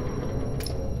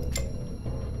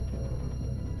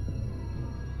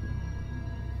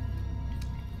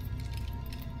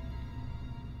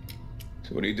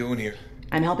 So what are you doing here?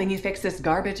 I'm helping you fix this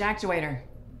garbage actuator.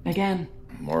 Again.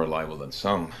 More reliable than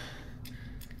some.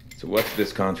 So what's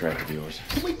this contract of yours?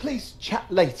 Can we please chat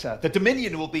later? The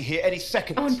Dominion will be here any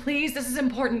second. Owen, please, this is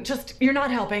important. Just, you're not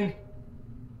helping.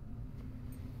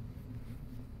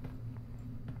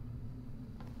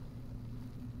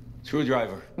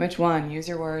 Screwdriver. Which one? Use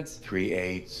your words.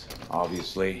 3/8,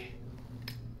 obviously.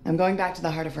 I'm going back to the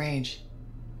Heart of Rage.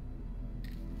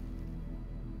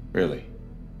 Really?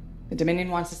 The Dominion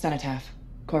wants the cenotaph.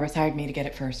 Corvus hired me to get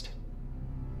it first.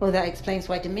 Well, that explains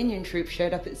why Dominion troops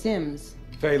showed up at Sims.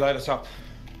 Faye, light us up.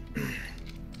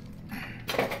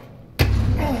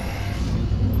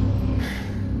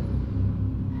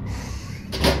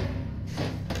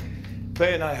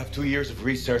 Faye and I have 2 years of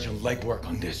research and legwork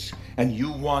on this. And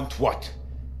you want what?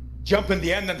 Jump in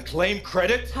the end and claim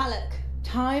credit? Halleck,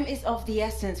 time is of the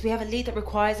essence. We have a lead that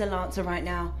requires a Lancer right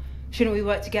now. Shouldn't we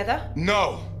work together?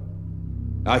 No!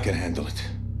 I can handle it.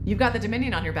 You've got the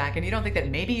Dominion on your back, and you don't think that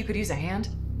maybe you could use a hand?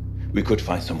 We could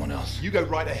find someone else. You go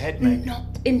right ahead, mate.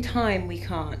 Not in time, we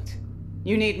can't.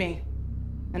 You need me.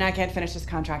 And I can't finish this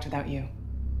contract without you.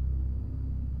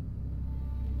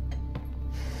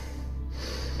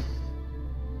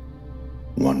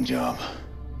 One job.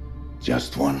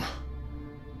 Just one.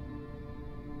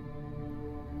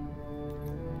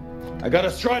 I got a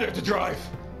Strider to drive.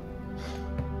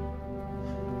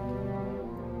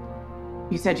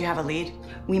 You said you have a lead?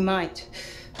 We might.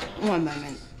 One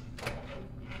moment.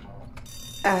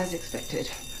 As expected.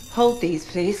 Hold these,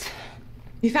 please.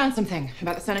 You found something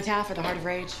about the cenotaph or the Heart of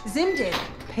Rage? Zim did.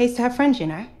 Pays to have friends, you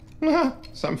know.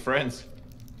 Some friends.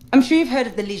 I'm sure you've heard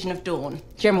of the Legion of Dawn,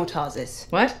 General Tarsis.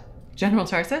 What? General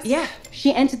Tarsis? Yeah.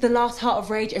 She entered the last Heart of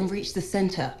Rage and reached the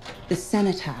center, the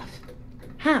cenotaph.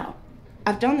 How?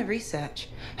 I've done the research.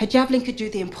 Her javelin could do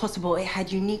the impossible. It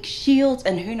had unique shields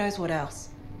and who knows what else.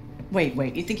 Wait,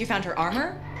 you think you found her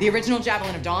armor? The original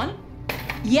Javelin of Dawn?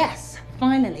 Yes,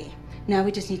 finally. Now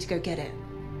we just need to go get it.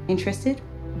 Interested?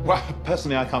 Well,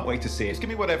 personally, I can't wait to see it. Give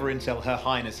me whatever intel Her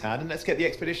Highness had and let's get the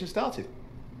expedition started.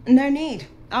 No need.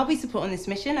 I'll be supporting this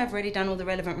mission. I've already done all the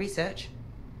relevant research.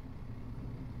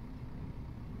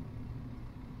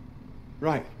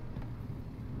 Right.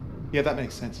 Yeah, that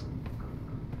makes sense.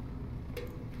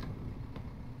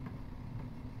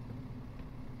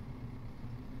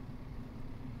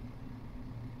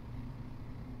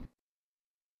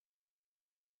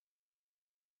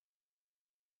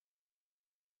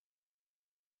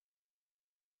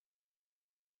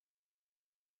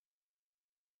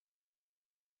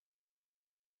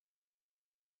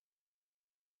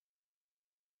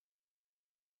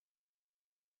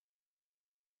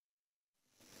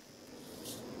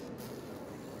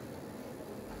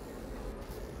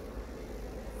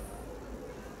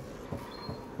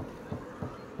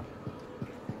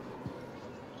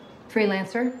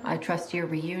 Freelancer, I trust your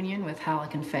reunion with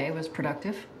Halleck and Faye was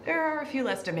productive. There are a few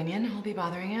less Dominion who'll be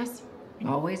bothering us.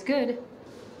 Always good.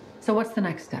 So what's the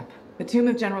next step? The tomb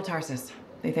of General Tarsis.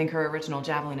 They think her original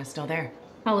javelin is still there.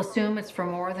 I'll assume it's for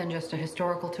more than just a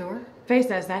historical tour? Faye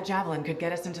says that javelin could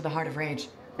get us into the Heart of Rage.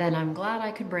 Then I'm glad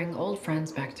I could bring old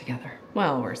friends back together.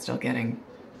 Well, we're still getting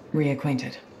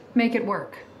reacquainted. Make it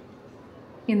work.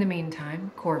 In the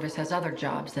meantime, Corvus has other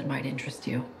jobs that might interest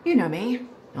you. You know me.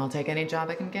 I'll take any job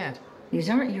I can get. These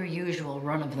aren't your usual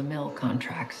run-of-the-mill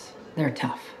contracts. They're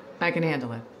tough. I can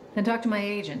handle it. Then talk to my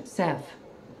agent, Sev,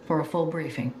 for a full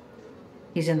briefing.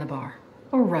 He's in the bar.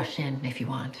 Or rush in if you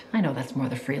want. I know that's more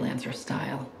the Freelancer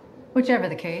style. Whichever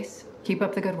the case, keep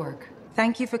up the good work.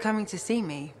 Thank you for coming to see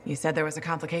me. You said there was a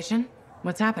complication?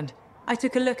 What's happened? I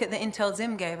took a look at the intel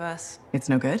Zim gave us. It's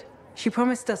no good? She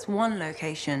promised us 1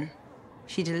 location.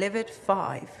 She delivered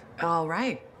 5. All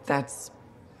right. That's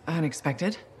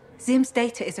unexpected. Zim's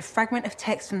data is a fragment of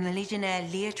text from the Legionnaire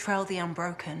Leotrel the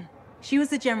Unbroken. She was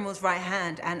the General's right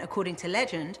hand and, according to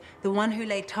legend, the one who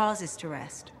laid Tarsis to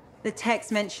rest. The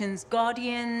text mentions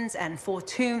guardians and 4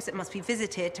 tombs that must be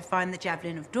visited to find the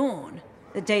Javelin of Dawn.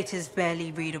 The data's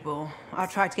barely readable. I'll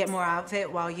try to get more out of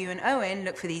it while you and Owen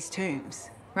look for these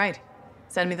tombs. Right.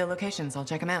 Send me the locations. I'll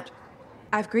check them out.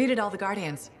 I've greeted all the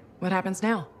Guardians. What happens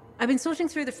now? I've been sorting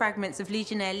through the fragments of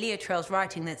Legionnaire Leotrel's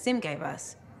writing that Zim gave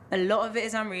us. A lot of it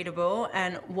is unreadable,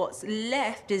 and what's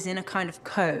left is in a kind of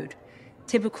code,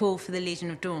 typical for the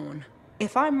Legion of Dawn.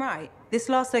 If I'm right, this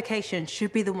last location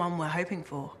should be the one we're hoping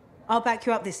for. I'll back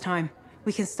you up this time.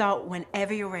 We can start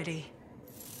whenever you're ready.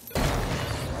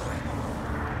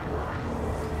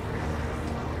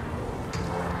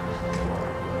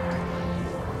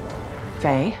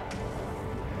 Faye?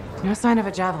 No sign of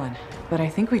a javelin, but I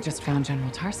think we just found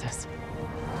General Tarsis.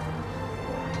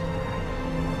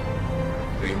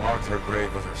 They marked her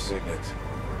grave with her signet.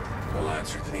 We'll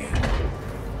answer to the end.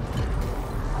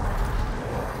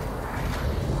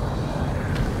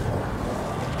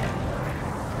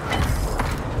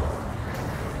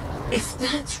 If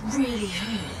that's really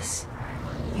hers,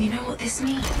 you know what this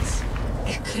means?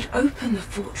 It could open the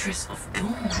Fortress of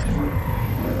Dawn.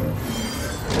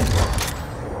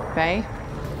 Faye,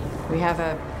 we have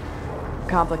a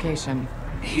complication.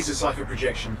 He's a Cypher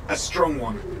projection, a strong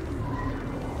one.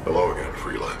 Hello again,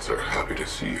 Freelancer. Happy to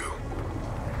see you.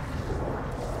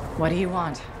 What do you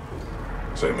want?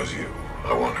 Same as you.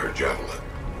 I want her Javelin.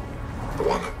 The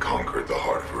one that conquered the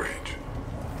Heart of Rage.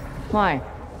 Why?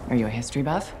 Are you a history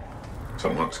buff?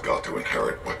 Someone's got to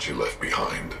inherit what she left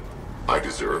behind. I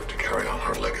deserve to carry on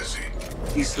her legacy.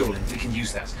 He's stolen. We can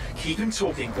use that. Keep him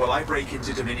talking while I break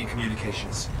into Dominion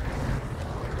communications.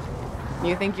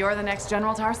 You think you're the next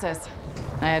General Tarsis?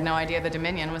 I had no idea the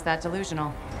Dominion was that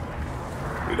delusional.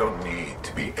 We don't need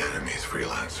to be enemies,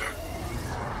 Freelancer.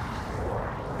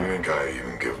 You think I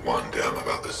even give one damn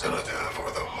about the Cenotaph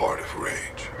or the Heart of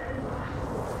Rage?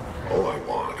 All I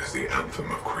want is the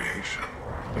Anthem of creation.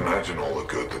 Imagine all the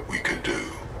good that we could do.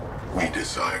 We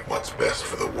decide what's best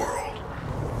for the world.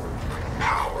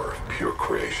 Power of pure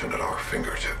creation at our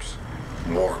fingertips.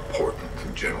 More important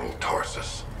than General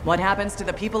Tarsis. What happens to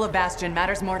the people of Bastion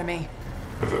matters more to me.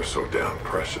 If they're so damn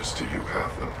precious to you,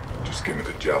 have them. Just give me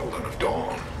the Javelin of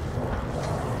Dawn.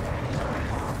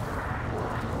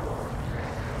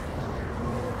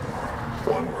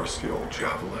 One rusty old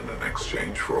javelin in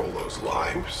exchange for all those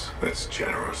lives? That's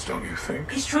generous, don't you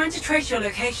think? He's trying to trace your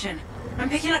location. I'm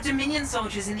picking up Dominion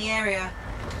soldiers in the area.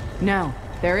 No,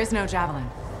 there is no Javelin.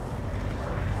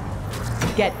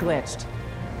 Get glitched.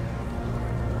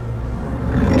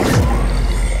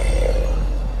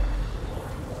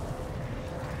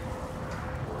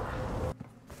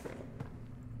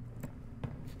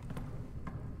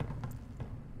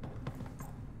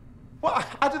 What?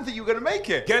 I didn't think you were going to make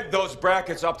it. Get those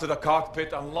brackets up to the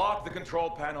cockpit and lock the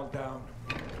control panel down.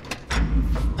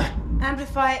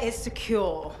 Amplifier is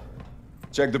secure.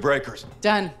 Check the breakers.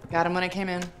 Done. Got him when I came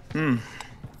in.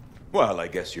 Well, I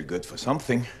guess you're good for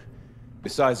something.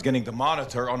 Besides getting the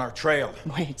monitor on our trail.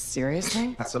 Wait,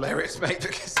 seriously? That's hilarious, mate,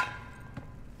 because...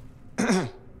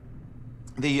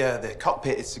 the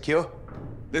cockpit is secure.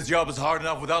 This job is hard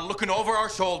enough without looking over our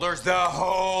shoulders the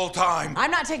whole time.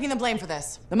 I'm not taking the blame for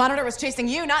this. The monitor was chasing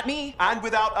you, not me. And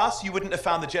without us, you wouldn't have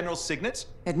found the General's signet?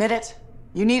 Admit it.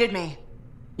 You needed me.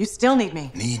 You still need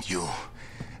me. Need you.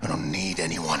 I don't need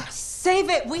anyone. Save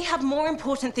it. We have more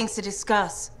important things to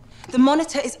discuss. The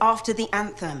Monitor is after the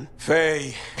Anthem.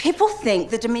 Faye. People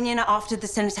think the Dominion are after the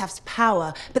Cenotaph's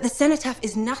power, but the Cenotaph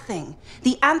is nothing.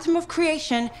 The Anthem of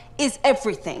creation is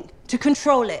everything. To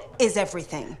control it is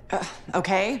everything.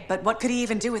 Okay, but what could he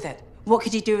even do with it? What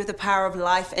could he do with the power of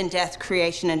life and death,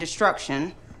 creation and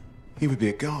destruction? He would be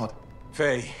a god.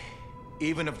 Faye,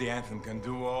 even if the Anthem can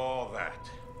do all that,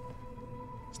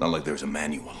 it's not like there's a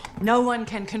manual. No one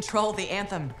can control the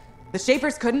Anthem. The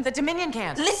Shapers couldn't, the Dominion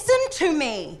can't. Listen to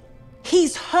me!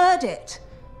 He's heard it.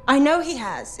 I know he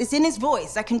has. It's in his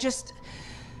voice. I can just...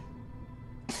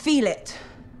 feel it.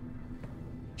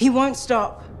 He won't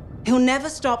stop. He'll never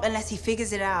stop unless he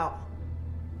figures it out.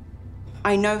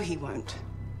 I know he won't.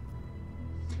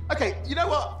 Okay, you know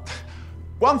what?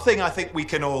 One thing I think we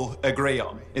can all agree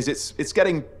on is it's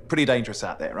getting pretty dangerous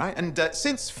out there, right? And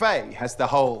since Faye has the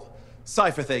whole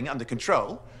Cypher thing under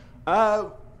control,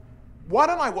 why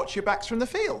don't I watch your backs from the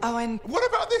field? Oh, and... What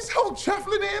about this whole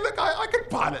Javelin here? Look, I can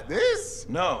pilot this.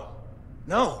 No.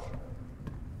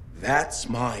 That's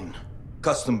mine.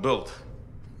 Custom built.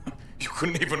 You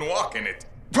couldn't even walk in it.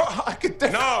 But I could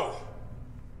definitely... No!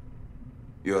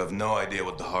 You have no idea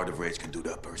what the Heart of Rage can do to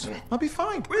that person. I'll be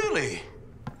fine. Really?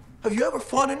 Have you ever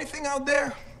fought anything out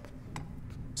there?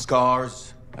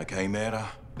 Scars, a chimera.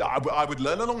 I would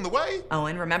learn along the way. Oh,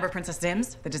 and remember Princess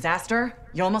Sims? The disaster?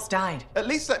 You almost died. At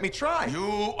least let me try.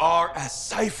 You are a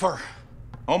Cypher.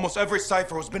 Almost every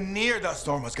Cypher who's been near that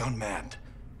storm has gone mad.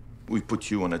 We put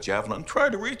you on a Javelin and try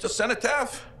to reach the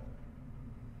Cenotaph.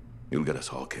 You'll get us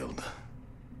all killed.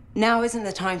 Now isn't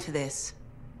the time for this.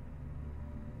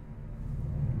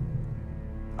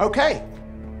 Okay.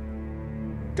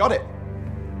 Got it.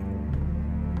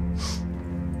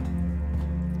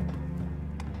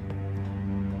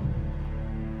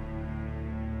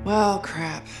 Well,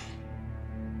 crap.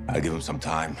 I'll give him some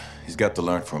time. He's got to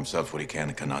learn for himself what he can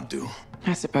and cannot do.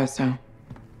 I suppose so.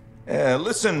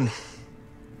 Listen.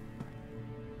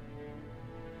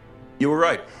 You were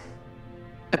right.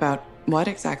 About what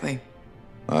exactly?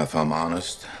 If I'm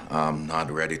honest, I'm not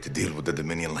ready to deal with the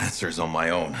Dominion Lancers on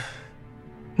my own.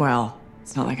 Well,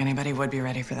 it's not like anybody would be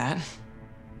ready for that.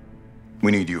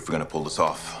 We need you if we're gonna pull this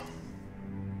off.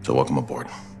 So welcome aboard.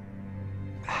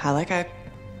 Halleck,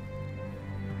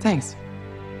 Thanks.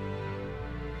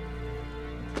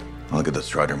 I'll get the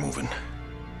Strider moving.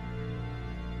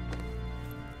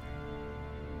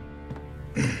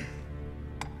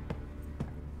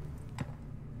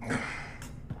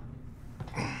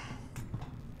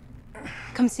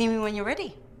 Come see me when you're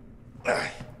ready.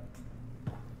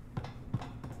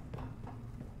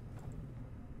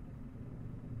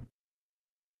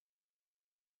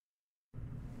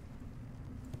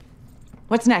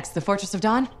 What's next? The Fortress of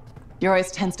Dawn? You're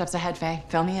always 10 steps ahead, Faye.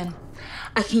 Fill me in.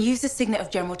 I can use the signet of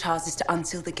General Tarsis to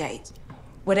unseal the gate.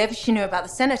 Whatever she knew about the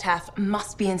cenotaph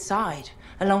must be inside,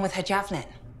 along with her javelin.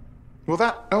 Will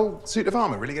that old suit of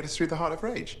armor really get us through the Heart of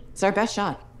Rage? It's our best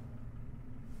shot.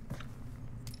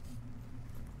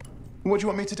 What do you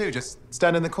want me to do? Just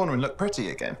stand in the corner and look pretty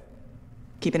again?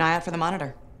 Keep an eye out for the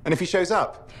monitor. And if he shows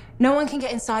up? No one can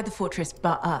get inside the fortress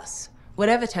but us.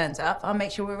 Whatever turns up, I'll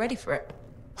make sure we're ready for it.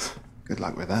 Good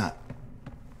luck with that.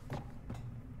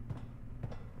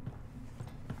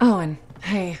 Oh, and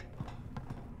hey.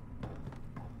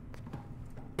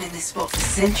 In this spot for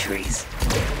centuries.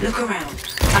 Look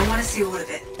around. I want to see all of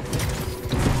it.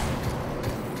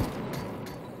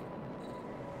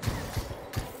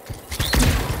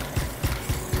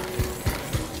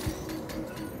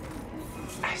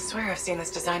 I swear I've seen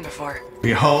this design before.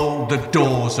 Behold the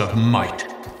doors of might.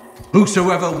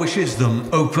 Whosoever wishes them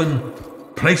open,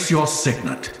 place your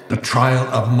signet. The trial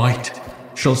of might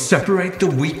shall separate the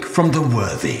weak from the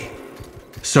worthy.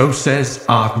 So says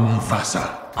Arden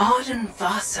Vasa. Arden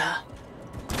Vasa?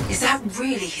 Is that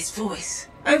really his voice?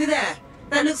 Over there.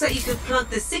 That looks like you could plug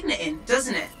the signet in,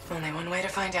 doesn't it? Only one way to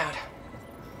find out.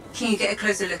 Can you get a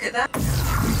closer look at that?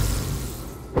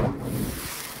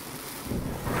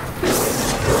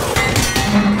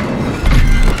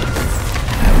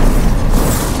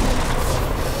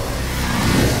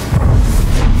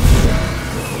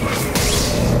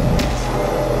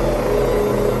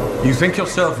 You think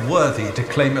yourself worthy to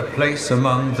claim a place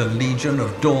among the Legion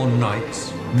of Dawn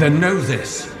Knights? Then know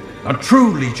this. A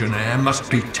true Legionnaire must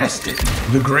be tested.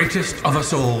 The greatest of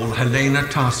us all, Helena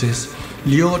Tarsis,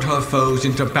 lured her foes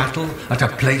into battle at a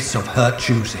place of her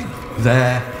choosing.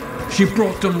 There, she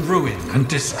brought them ruin and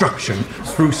destruction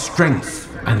through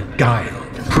strength and guile.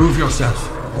 Prove yourself.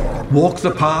 Walk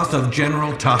the path of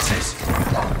General Tarsis.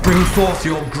 Bring forth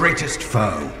your greatest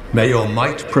foe. May your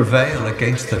might prevail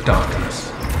against the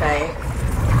darkness. Faye,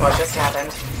 what just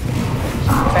happened?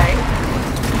 Faye?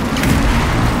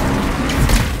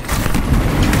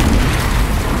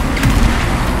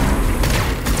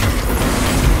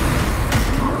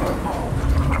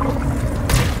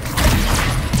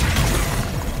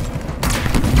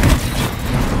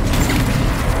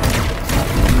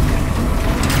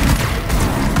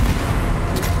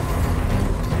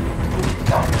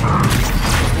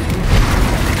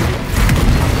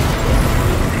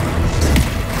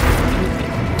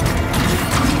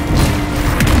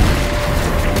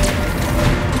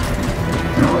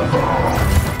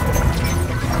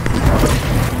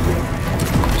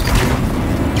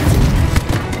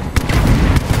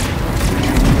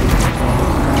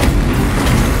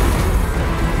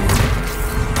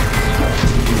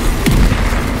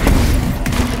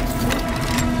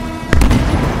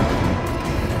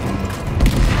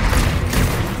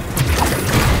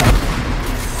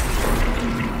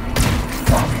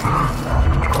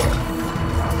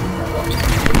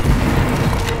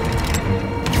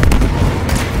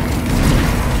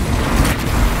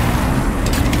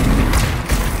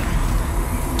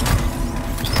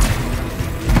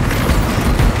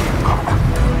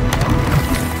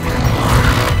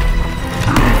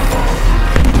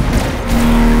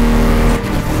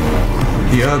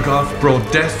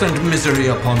 Brought death and misery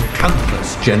upon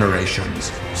countless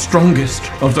generations.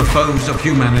 Strongest of the foes of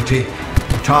humanity,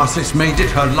 Tarsis made it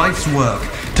her life's work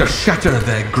to shatter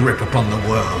their grip upon the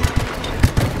world.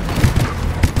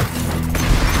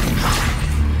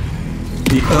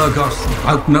 The Urgos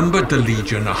outnumbered the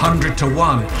Legion 100 to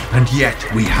 1, and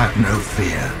yet we had no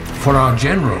fear, for our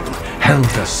general held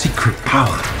a secret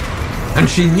power, and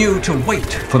she knew to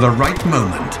wait for the right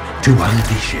moment to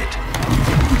unleash it.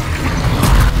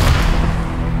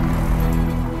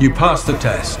 You passed the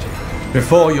test.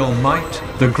 Before your might,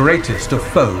 the greatest of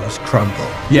foes crumble.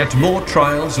 Yet more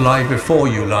trials lie before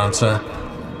you, Lancer.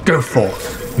 Go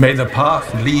forth. May the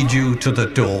path lead you to the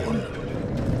dawn.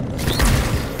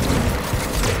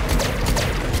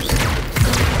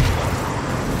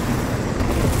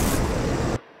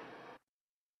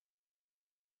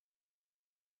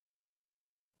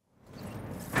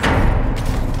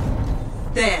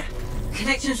 There.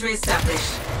 Connections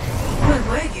re-established. Where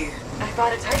were you? I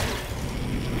fought a Titan.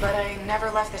 but I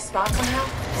never left this spot somehow.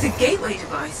 It's a gateway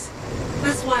device.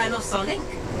 That's why I lost our link.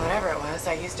 Whatever it was,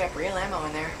 I used up real ammo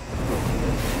in there.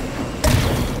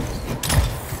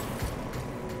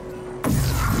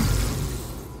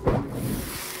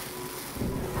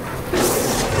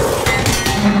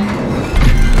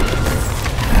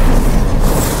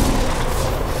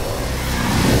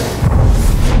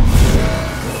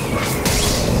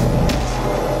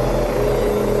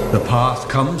 The path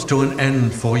comes to an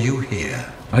end for you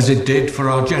here, as it did for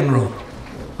our general,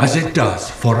 as it does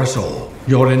for us all.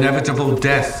 Your inevitable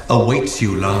death awaits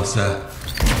you, Lancer.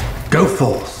 Go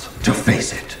forth to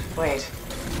face it. Wait,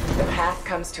 the path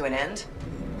comes to an end?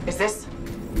 Is this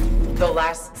the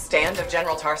last stand of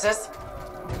General Tarsis?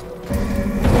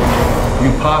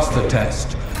 You passed the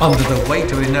test. Under the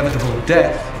weight of inevitable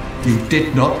death, you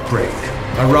did not break.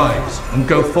 Arise and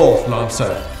go forth,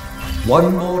 Lancer.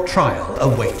 One more trial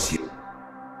awaits you.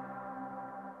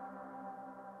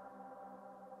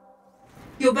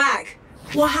 You're back.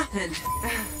 What happened?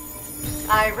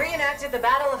 I reenacted the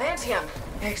Battle of Anthem,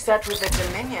 except with the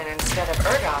Dominion instead of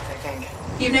Urgoth, I think.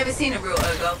 You've never seen a real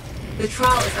Urgoth. The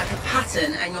trial is like a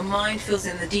pattern and your mind fills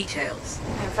in the details.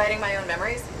 I'm fighting my own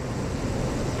memories,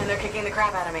 and they're kicking the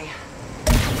crap out of me.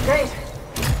 Great.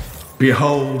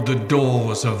 Behold the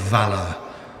doors of valor.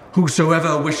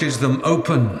 Whosoever wishes them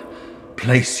open,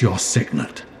 place your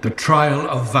signet. The trial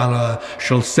of valor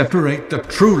shall separate the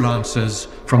true lancers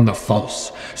from the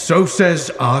false. So says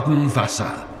Arden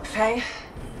Vassa. Faye,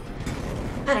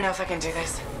 I don't know if I can do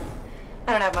this.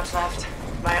 I don't have much left.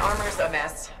 My armor's a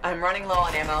mess. I'm running low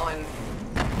on ammo, and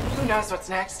who knows what's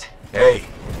next. Hey,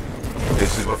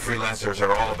 this is what freelancers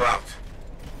are all about.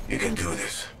 You can do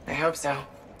this. I hope so.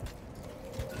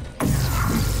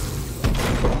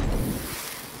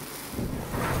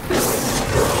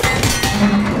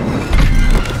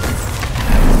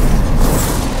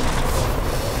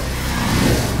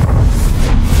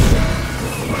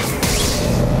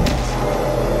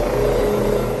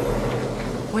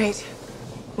 Wait,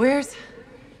 where's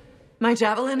my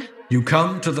javelin? You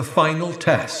come to the final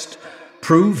test.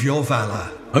 Prove your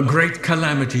valor. A great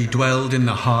calamity dwelled in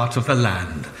the heart of the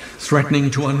land,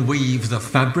 threatening to unweave the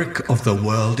fabric of the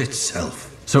world itself.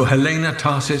 So Helena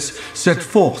Tarsis set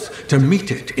forth to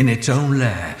meet it in its own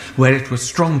lair, where it was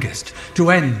strongest, to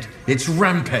end its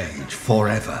rampage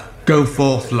forever. Go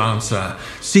forth, Lancer.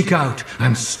 Seek out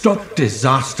and stop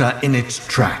disaster in its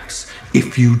tracks,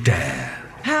 if you dare.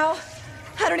 How?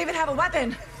 I don't even have a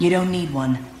weapon. You don't need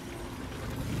one.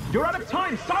 You're out of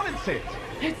time! Silence it!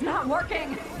 It's not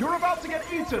working! You're about to get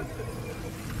eaten!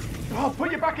 I'll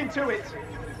put you back into it!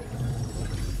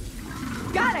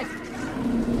 Got it!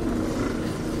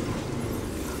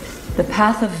 The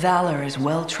path of valor is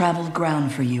well-traveled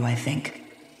ground for you, I think.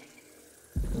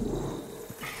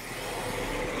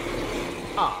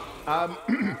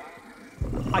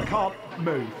 I can't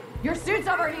move. Your suit's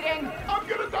overheating! I'm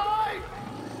gonna die!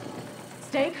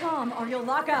 Stay calm or you'll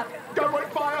lock up. Don't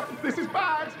wait fire! This is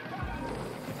bad!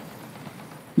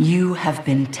 You have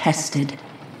been tested.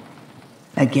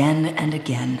 Again and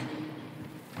again.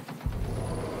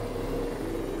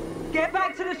 Get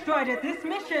back to the Strider. This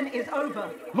mission is over.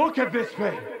 Look at this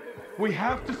thing! We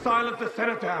have to silence the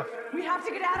Cenotaph. We have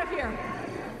to get out of here.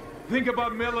 Think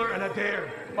about Miller and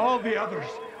Adair. All the others.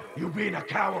 You being a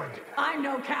coward. I'm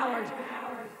no coward.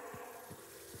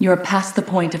 You're past the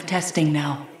point of testing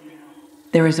now.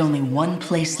 There is only one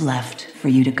place left for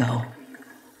you to go.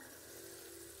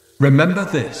 Remember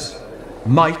this.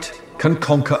 Might can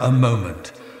conquer a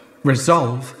moment.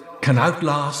 Resolve can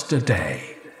outlast a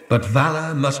day. But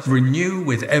valor must renew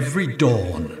with every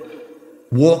dawn.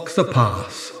 Walk the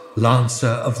path, Lancer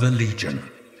of the Legion.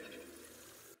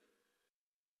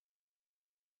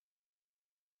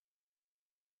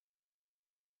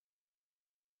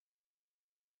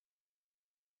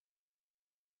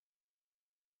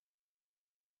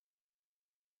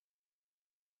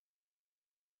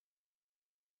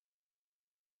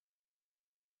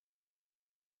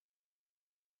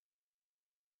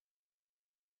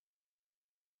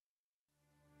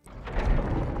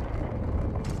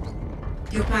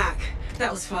 You're back. That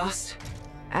was fast.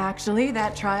 Actually,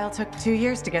 that trial took 2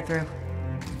 years to get through.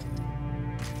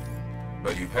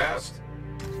 But you passed.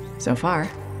 So far.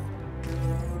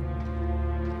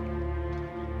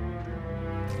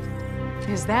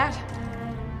 Is that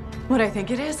what I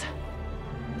think it is?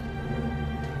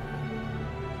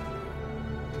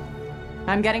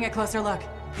 I'm getting a closer look.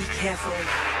 Be careful.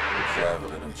 The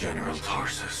Javelin of General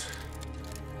Tarsis.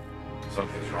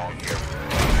 Something's wrong here.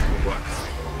 What?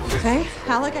 Faye?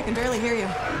 Alec, I can barely hear you.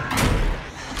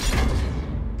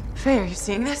 Faye, are you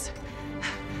seeing this?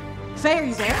 Faye, are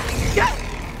you there?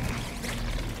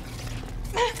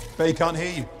 Faye can't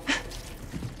hear you.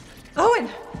 Owen!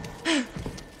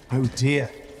 Oh dear.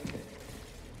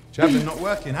 Javelin not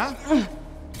working, huh?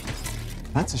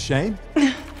 That's a shame.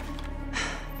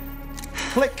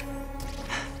 Click.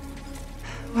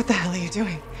 What the hell are you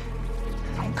doing?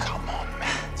 Oh, come on,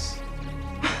 Matt.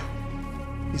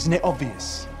 Isn't it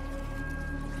obvious?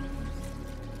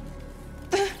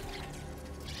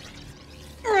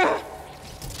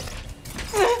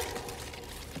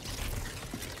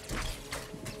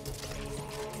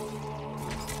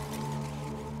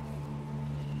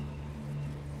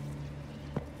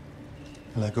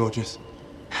 Hello, gorgeous.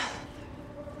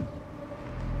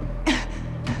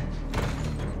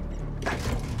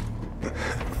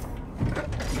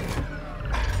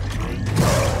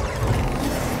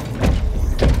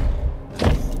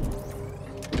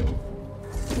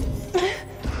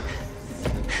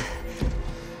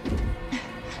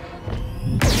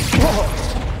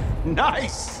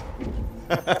 Nice!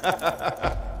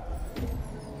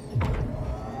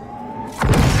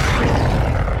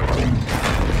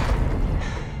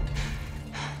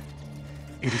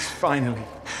 It is finally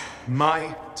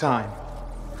my time.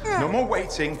 No more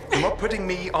waiting, no more putting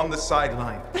me on the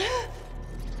sideline.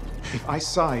 If I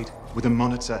side with a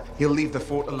monitor, he'll leave the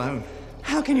fort alone.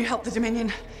 How can you help the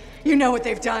Dominion? You know what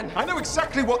they've done. I know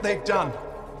exactly what they've done.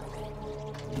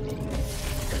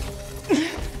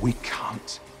 We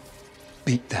can't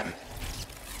beat them.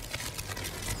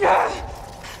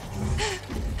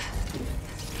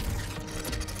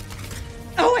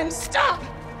 Owen, stop!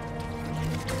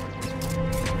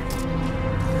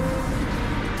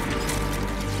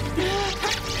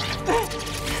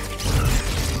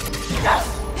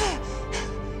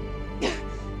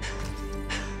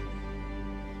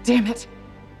 Damn it.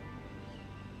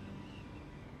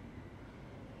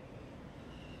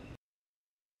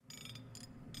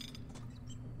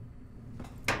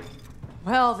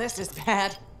 Well, this is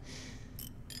bad.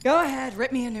 Go ahead,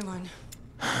 rip me a new one.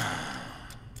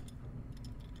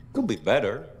 Could be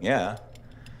better, yeah.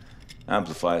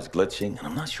 Amplifier's glitching, and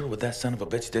I'm not sure what that son of a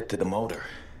bitch did to the motor.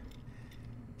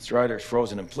 Strider's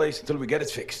frozen in place until we get it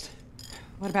fixed.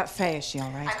 What about Faye? Is she all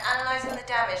right? I'm analyzing the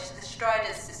damage to the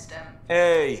Strider's system.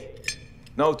 Hey,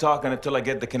 no talking until I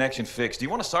get the connection fixed. Do you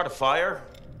want to start a fire?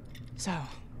 So,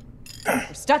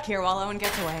 we're stuck here while Owen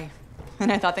gets away.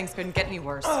 And I thought things couldn't get any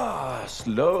worse.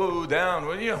 Slow down,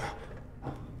 will you?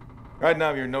 Right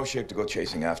now, you're in no shape to go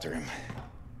chasing after him.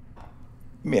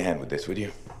 Give me a hand with this, would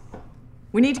you?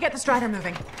 We need to get the Strider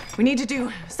moving. We need to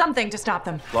do something to stop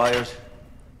them. Flyers.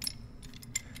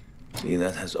 See,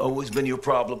 that has always been your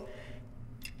problem.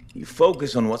 You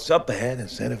focus on what's up ahead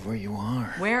instead of where you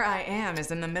are. Where I am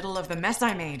is in the middle of the mess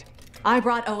I made. I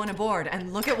brought Owen aboard,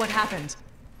 and look at what happened.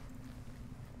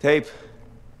 Tape.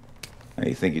 How do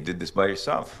you think you did this by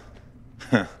yourself?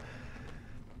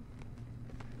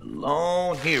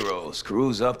 Lone hero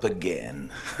screws up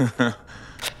again.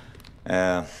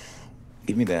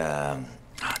 Give me the...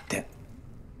 damn.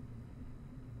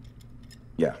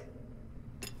 Yeah.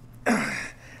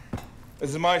 This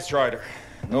is my Strider.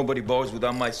 Nobody bows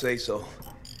without my say-so.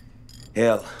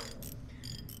 Hell,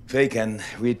 Faye can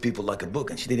read people like a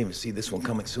book, and she didn't even see this one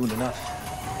coming soon enough.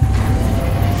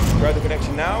 Try the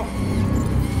connection now.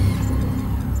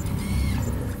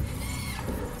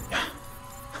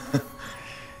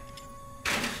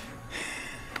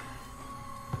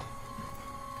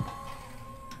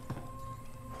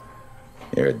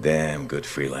 You're a damn good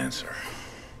freelancer.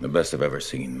 The best I've ever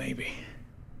seen, maybe.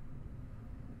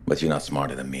 But you're not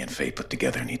smarter than me and Faye put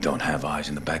together, and you don't have eyes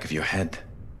in the back of your head.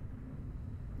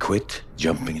 Quit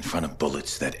jumping in front of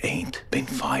bullets that ain't been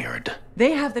fired.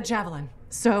 They have the Javelin.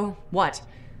 So, what?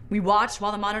 We watch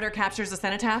while the monitor captures the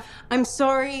cenotaph? I'm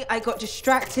sorry, I got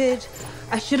distracted.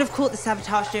 I should have caught the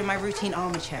sabotage during my routine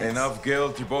armor checks. Enough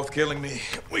guilt, you're both killing me.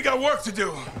 We got work to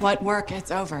do. What work?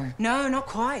 It's over. No, not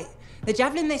quite. The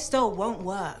Javelin they stole won't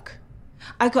work.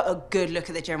 I got a good look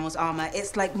at the General's armor.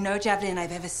 It's like no Javelin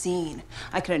I've ever seen.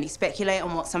 I can only speculate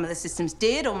on what some of the systems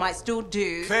did or might still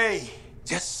do. Faye,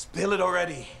 just spill it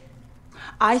already.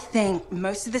 I think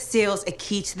most of the seals are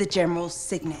key to the General's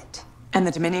signet. And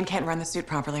the Dominion can't run the suit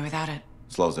properly without it.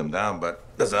 Slows them down,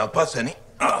 but doesn't help us any.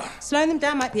 Slowing them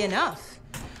down might be enough.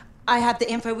 I had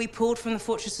the info we pulled from the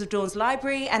Fortress of Dawn's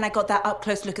library, and I got that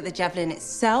up-close look at the Javelin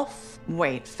itself.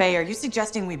 Wait, Faye, are you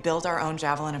suggesting we build our own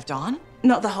Javelin of Dawn?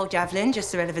 Not the whole Javelin,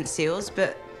 just the relevant seals,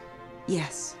 but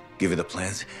yes. Give me the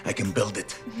plans, I can build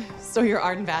it. So you're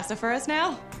Arden Vasta for us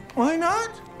now? Why not?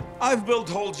 I've built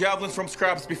whole Javelins from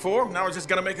scraps before. Now we're just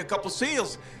gonna make a couple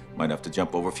seals. Might have to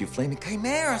jump over a few flaming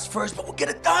chimeras first, but we'll get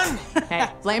it done. Hey,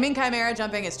 flaming chimera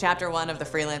jumping is chapter 1 of the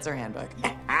Freelancer handbook.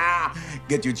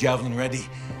 Get your Javelin ready.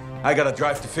 I got a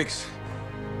drive to fix.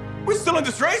 We're still in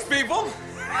this race, people!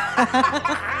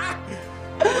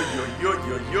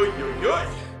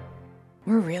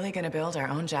 We're really gonna build our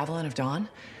own Javelin of Dawn?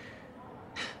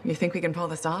 You think we can pull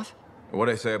this off? What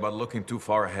I say about looking too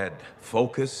far ahead.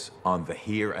 Focus on the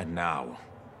here and now.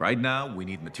 Right now, we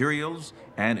need materials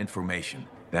and information.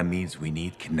 That means we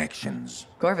need connections.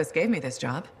 Corvus gave me this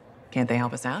job. Can't they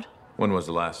help us out? When was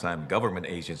the last time government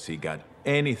agency got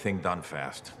anything done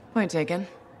fast? Point taken.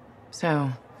 So,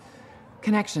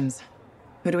 connections.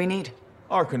 Who do we need?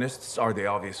 Arcanists are the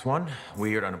obvious one.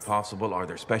 Weird and impossible are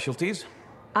their specialties.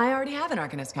 I already have an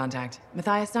Arcanist contact,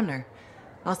 Matthias Sumner.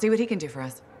 I'll see what he can do for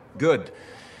us. Good.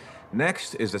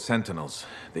 Next is the Sentinels.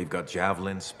 They've got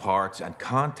Javelins, parts, and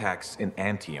contacts in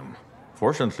Anthem.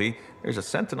 Fortunately, there's a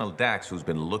Sentinel Dax who's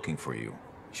been looking for you.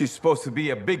 She's supposed to be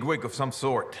a bigwig of some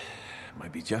sort.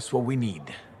 Might be just what we need.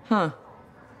 Huh.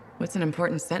 What's an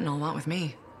important Sentinel want with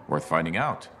me? Worth finding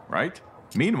out, right?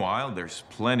 Meanwhile, there's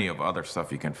plenty of other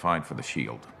stuff you can find for the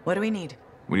shield. What do we need?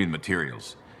 We need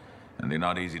materials, and they're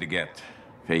not easy to get.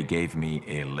 Faye gave me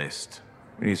a list.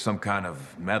 We need some kind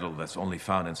of metal that's only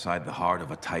found inside the heart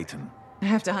of a Titan. I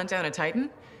have to hunt down a Titan?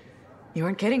 You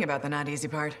weren't kidding about the not easy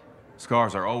part.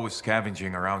 Scars are always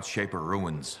scavenging around Shaper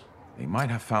ruins. They might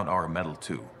have found our metal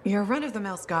too. Your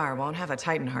run-of-the-mill Scar won't have a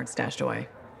Titan heart stashed away.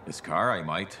 The Scar I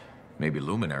might. Maybe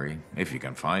Luminary, if you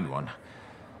can find one.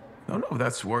 Don't know if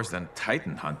that's worse than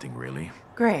Titan hunting, really.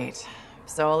 Great.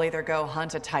 So I'll either go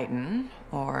hunt a Titan,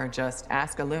 or just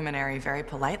ask a Luminary very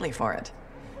politely for it.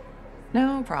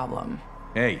 No problem.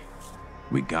 Hey,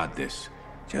 we got this.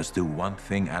 Just do one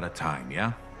thing at a time,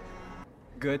 yeah?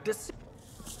 Good to see.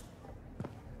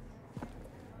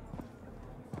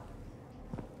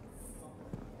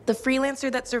 The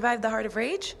Freelancer that survived the Heart of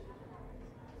Rage?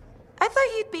 I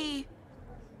thought you'd be...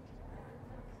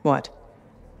 What?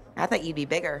 I thought you'd be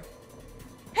bigger.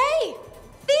 Hey!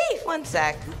 Thief! One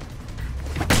sec.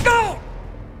 Go!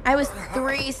 I was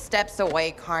 3 steps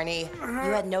away, Carney.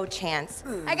 You had no chance.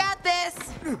 I got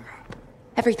this!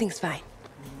 Everything's fine.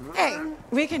 Hey,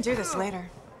 we can do this later.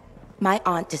 My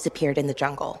aunt disappeared in the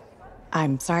jungle.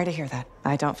 I'm sorry to hear that.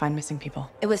 I don't find missing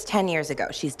people. It was 10 years ago.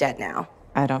 She's dead now.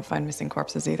 I don't find missing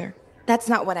corpses either. That's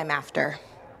not what I'm after.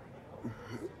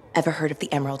 Ever heard of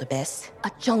the Emerald Abyss?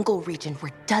 A jungle region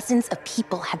where dozens of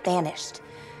people have vanished.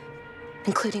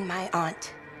 Including my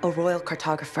aunt, a royal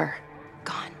cartographer.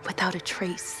 Gone without a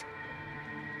trace.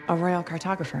 A royal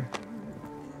cartographer?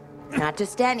 Not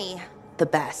just any, the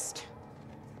best.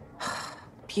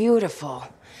 Beautiful.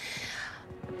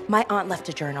 My aunt left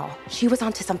a journal. She was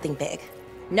onto something big.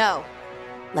 No.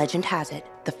 Legend has it,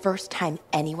 the first time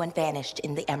anyone vanished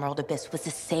in the Emerald Abyss was the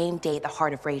same day the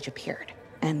Heart of Rage appeared.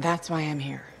 And that's why I'm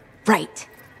here. Right.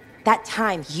 That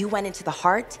time you went into the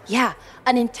heart, yeah,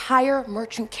 an entire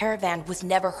merchant caravan was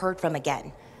never heard from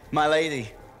again. My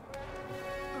lady.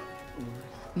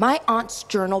 My aunt's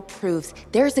journal proves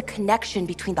there's a connection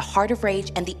between the Heart of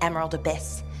Rage and the Emerald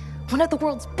Abyss. One of the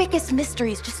world's biggest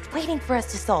mysteries just waiting for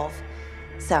us to solve.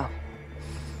 So,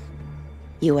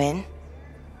 you in?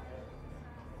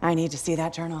 I need to see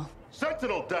that journal.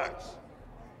 Sentinel Dax!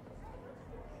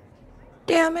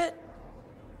 Damn it.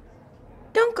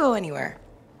 Don't go anywhere.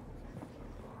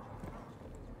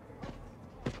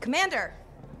 Commander!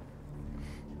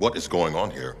 What is going on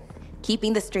here?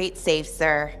 Keeping the streets safe,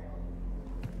 sir.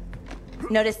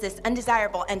 Notice this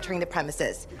undesirable entering the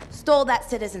premises. Stole that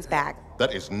citizen's bag.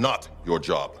 That is not your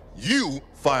job. You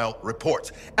file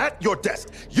reports. At your desk,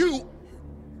 you...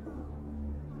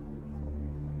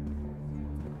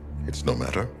 It's no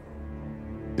matter.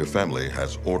 Your family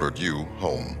has ordered you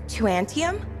home. To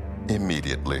Anthem?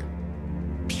 Immediately.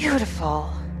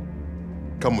 Beautiful.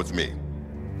 Come with me.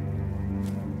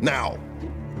 Now!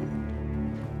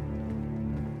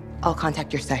 I'll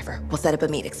contact your Cypher. We'll set up a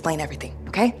meet, explain everything,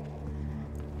 okay?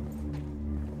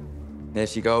 There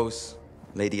she goes.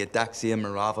 Lady Adaxia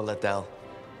Mirava Ladell.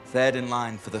 Third in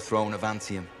line for the throne of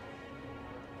Anthem.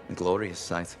 A glorious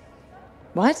sight.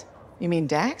 What? You mean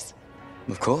Dax?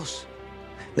 Of course.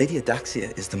 Lady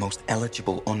Adaxia is the most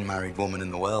eligible unmarried woman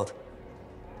in the world.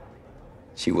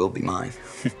 She will be mine.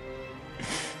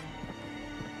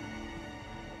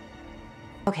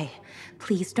 Okay,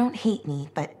 please don't hate me,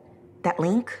 but that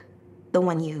link, the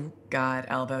one you... got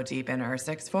elbow deep in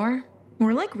Ursix for?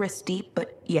 More like wrist deep,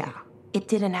 but yeah. It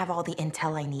didn't have all the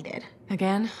intel I needed.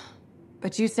 Again?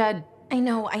 But you said... I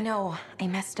know. I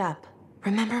messed up.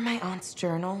 Remember my aunt's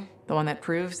journal? The one that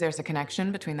proves there's a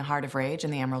connection between the Heart of Rage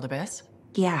and the Emerald Abyss?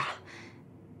 Yeah.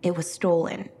 It was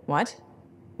stolen. What?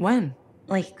 When?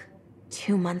 Like,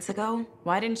 2 months ago.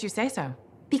 Why didn't you say so?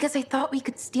 Because I thought we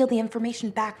could steal the information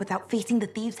back without facing the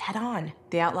thieves head on.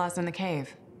 The outlaws in the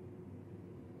cave.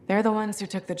 They're the ones who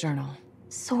took the journal.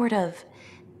 Sort of.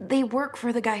 They work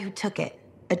for the guy who took it,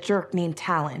 a jerk named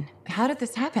Talon. How did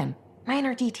this happen?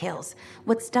 Minor details.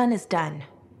 What's done is done.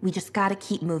 We just gotta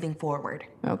keep moving forward.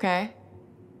 Okay.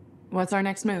 What's our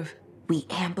next move? We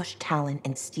ambush Talon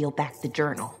and steal back the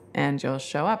journal. And you'll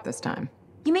show up this time.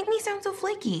 You make me sound so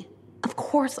flaky. Of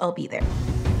course I'll be there.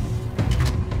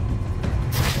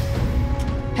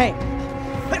 Hey!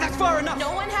 But that's far enough!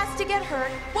 No one has to get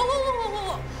hurt. Whoa, whoa, whoa, whoa,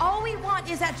 whoa, whoa. All we want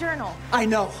is that journal. I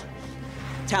know.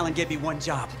 Talon gave me one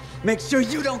job. Make sure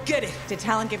you don't get it! Did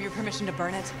Talon give you permission to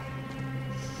burn it?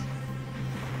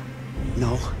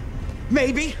 No.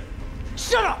 Maybe.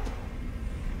 Shut up!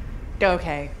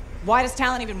 Okay. Why does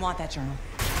Talon even want that journal?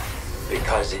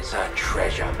 Because it's a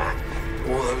treasure map.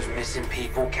 All those missing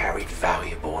people carried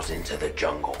valuables into the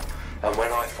jungle. And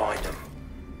when I find them,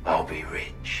 I'll be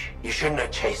rich. You shouldn't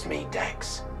have chased me,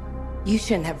 Dex. You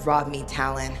shouldn't have robbed me,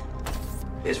 Talon.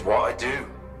 It's what I do.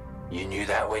 You knew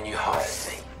that when you hired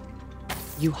me.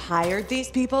 You hired these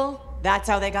people? That's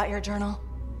how they got your journal?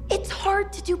 It's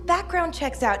hard to do background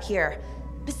checks out here.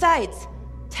 Besides,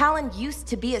 Talon used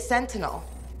to be a Sentinel.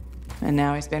 And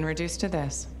now he's been reduced to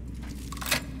this.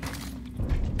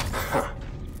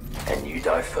 And you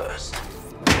die first.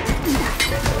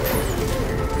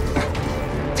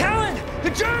 Talon!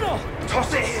 The journal!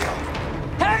 Toss it here!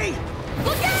 Hey!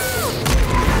 Look out!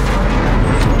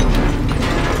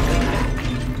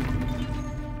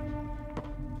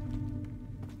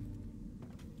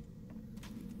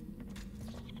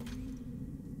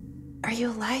 Are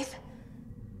you alive?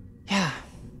 Yeah.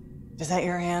 Is that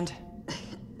your hand?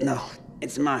 No,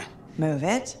 it's mine. Move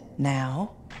it,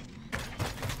 now.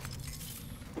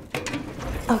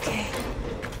 Okay.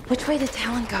 Which way did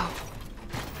Talon go?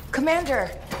 Commander!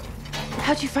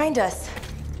 How'd you find us?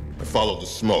 I followed the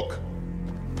smoke.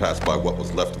 Passed by what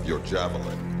was left of your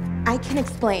Javelin. I can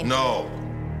explain. No!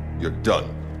 You're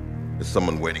done. There's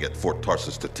someone waiting at Fort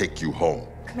Tarsis to take you home.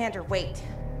 Commander, wait.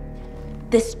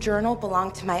 This journal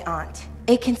belonged to my aunt.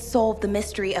 It can solve the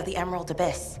mystery of the Emerald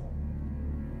Abyss.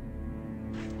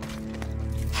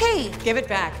 Hey! Give it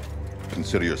back.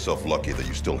 Consider yourself lucky that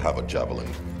you still have a Javelin,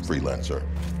 Freelancer.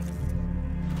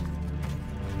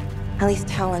 At least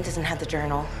Talon doesn't have the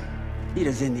journal. He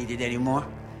doesn't need it anymore.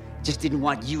 Just didn't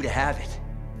want you to have it.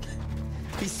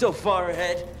 He's so far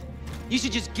ahead. You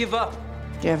should just give up.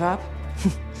 Give up?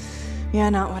 Yeah,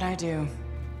 not what I do.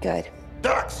 Good.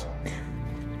 Dax!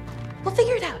 We'll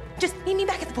figure it out. Just meet me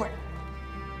back at the port.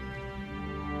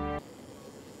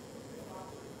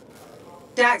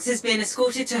 Dax has been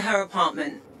escorted to her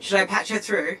apartment. Should I patch her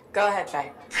through? Go ahead,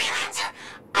 Faye. Freelancer,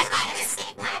 I've got an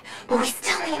escape plan, but we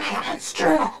still need my aunt's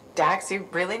journal. Dax, you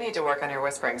really need to work on your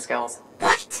whispering skills.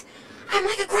 What? I'm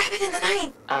like a rabbit in the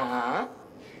night. Uh-huh.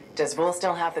 Does Will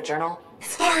still have the journal?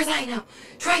 As far as I know.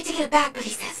 Tried to get it back, but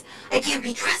he says I can't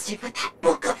be trusted with that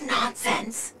book of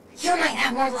nonsense. You might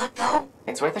have more luck, though.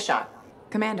 It's worth a shot.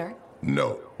 Commander?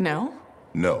 No. No?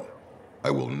 No.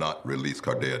 I will not release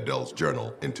Cardea Dell's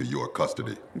journal into your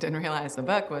custody. Didn't realize the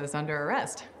book was under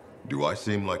arrest. Do I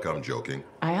seem like I'm joking?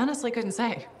 I honestly couldn't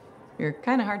say. You're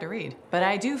kind of hard to read. But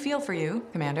I do feel for you,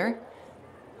 Commander.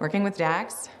 Working with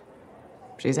Dax,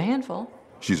 she's a handful.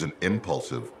 She's an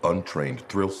impulsive, untrained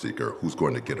thrill seeker who's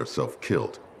going to get herself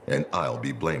killed, and I'll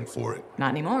be blamed for it.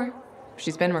 Not anymore.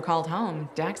 She's been recalled home.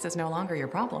 Dax is no longer your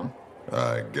problem.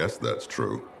 I guess that's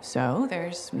true. So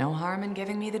there's no harm in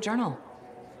giving me the journal.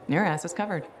 Your ass is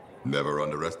covered. Never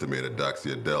underestimated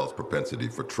Daxia Dell's propensity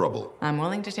for trouble. I'm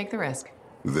willing to take the risk.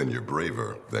 Then you're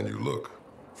braver than you look.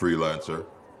 Freelancer.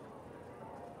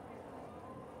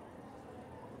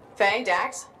 Faye,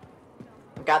 Dax,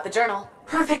 I've got the journal.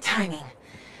 Perfect timing.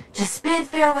 Just bid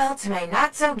farewell to my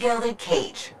not-so-gilded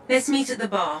cage. Let's meet at the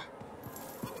bar.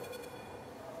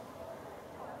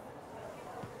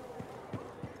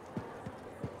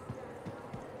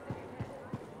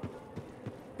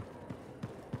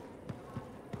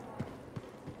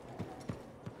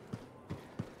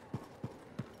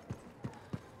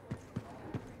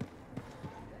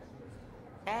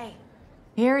 Hey.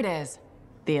 Here it is.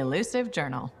 The elusive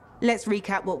journal. Let's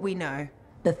recap what we know.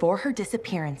 Before her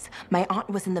disappearance, my aunt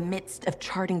was in the midst of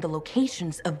charting the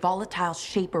locations of volatile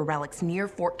Shaper relics near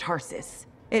Fort Tarsis.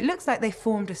 It looks like they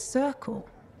formed a circle.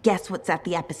 Guess what's at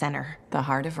the epicenter? The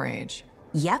Heart of Rage.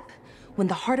 Yep. When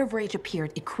the Heart of Rage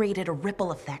appeared, it created a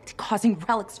ripple effect, causing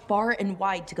relics far and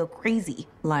wide to go crazy.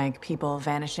 Like people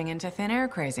vanishing into thin air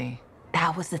crazy.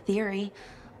 That was the theory.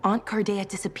 Aunt Cardea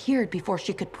disappeared before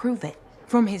she could prove it.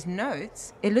 From his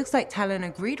notes, it looks like Talon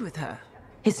agreed with her.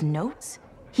 His notes?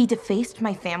 He defaced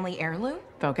my family heirloom?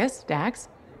 Focus, Dax.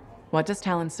 What does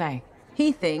Talon say?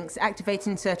 He thinks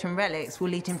activating certain relics will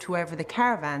lead him to wherever the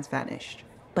caravans vanished.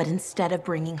 But instead of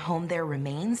bringing home their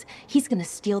remains, he's gonna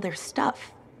steal their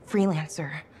stuff.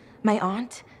 Freelancer, my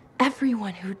aunt,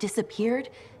 everyone who disappeared,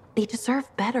 they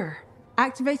deserve better.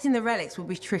 Activating the relics will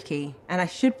be tricky, and I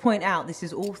should point out this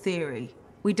is all theory.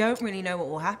 We don't really know what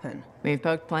will happen. We've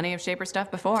poked plenty of Shaper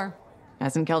stuff before.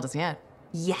 Hasn't killed us yet.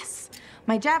 Yes,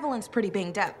 my Javelin's pretty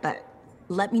banged up, but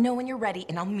let me know when you're ready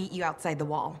and I'll meet you outside the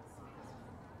wall.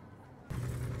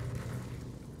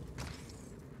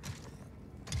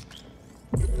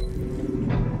 They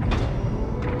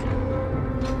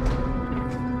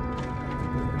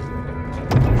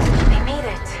made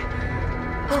it.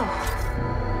 Oh.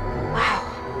 Wow.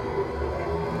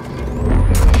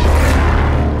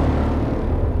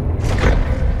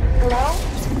 Hello?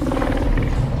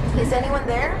 Is anyone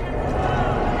there?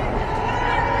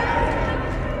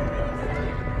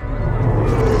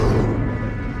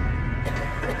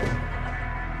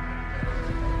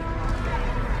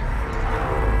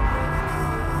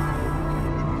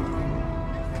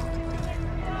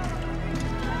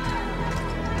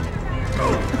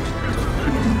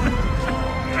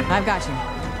 I've got you.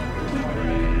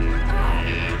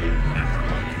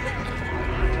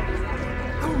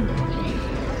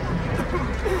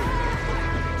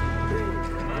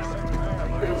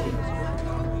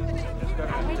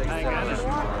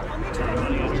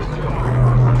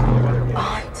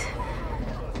 Aunt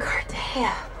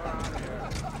Cardea.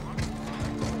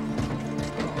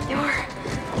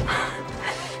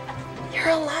 You're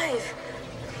alive.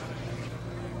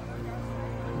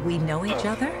 We know each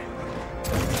other?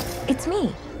 It's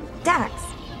me, Dax.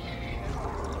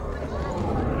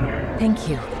 Thank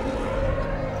you.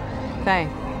 Faye,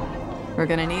 we're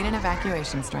gonna need an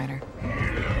evacuation strider.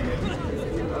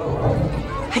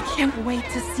 I can't wait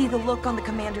to see the look on the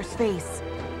commander's face.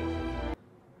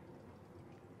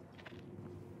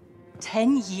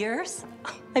 10 years?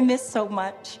 I miss so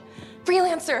much.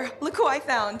 Freelancer, look who I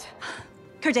found.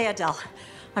 Cardea Del,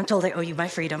 I'm told I owe you my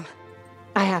freedom.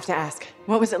 I have to ask,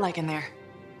 what was it like in there?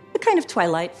 A kind of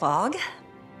twilight fog,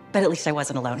 but at least I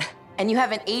wasn't alone. And you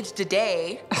haven't aged a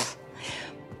day.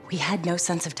 We had no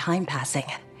sense of time passing.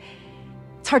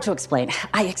 It's hard to explain.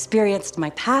 I experienced my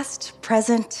past,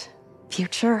 present,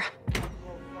 future.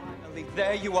 Finally,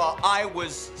 there you are. I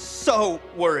was so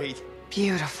worried.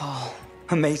 Beautiful.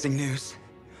 Amazing news.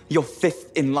 You're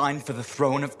 5th in line for the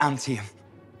throne of Anthem.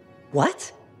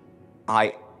 What?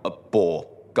 I abhor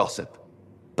gossip,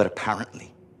 but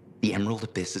apparently, the Emerald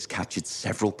Abyss has captured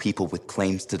several people with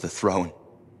claims to the throne.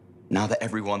 Now that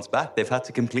everyone's back, they've had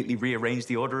to completely rearrange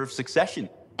the order of succession.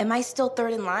 Am I still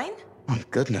 3rd in line? Oh,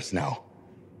 goodness, no.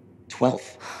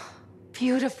 12th.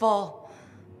 Beautiful.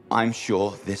 I'm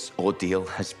sure this ordeal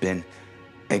has been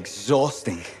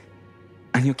exhausting,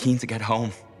 and you're keen to get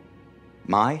home.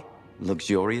 My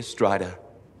luxurious strider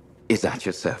is at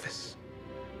your service.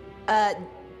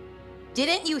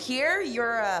 Didn't you hear?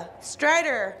 Your,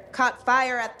 strider caught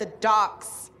fire at the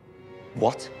docks.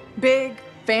 What? Big,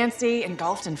 fancy,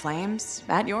 engulfed in flames.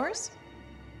 That yours?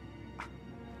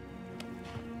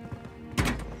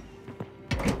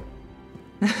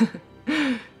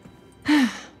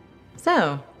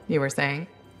 So, you were saying?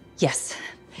 Yes.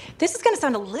 This is gonna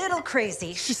sound a little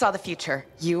crazy. She saw the future.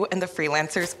 You and the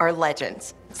Freelancers are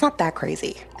legends. It's not that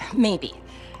crazy. Maybe.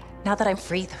 Now that I'm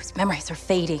free, those memories are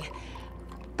fading.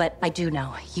 But I do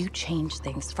know you changed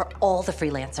things for all the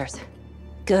Freelancers.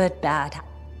 Good, bad,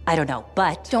 I don't know,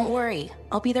 but... Don't worry,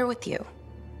 I'll be there with you.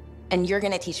 And you're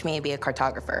gonna teach me to be a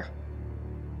cartographer.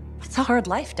 It's a hard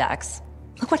life, Dax.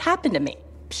 Look what happened to me.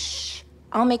 Psh,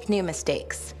 I'll make new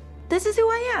mistakes. This is who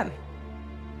I am.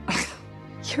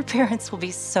 Your parents will be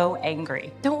so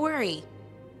angry. Don't worry.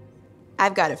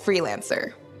 I've got a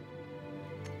Freelancer.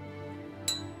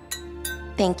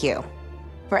 Thank you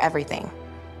for everything.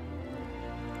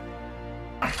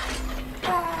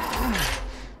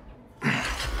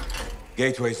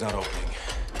 Gateway's not opening.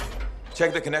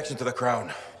 Check the connection to the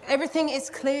crown. Everything is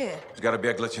clear. There's gotta be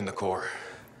a glitch in the core.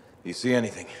 Do you see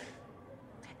anything?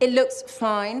 It looks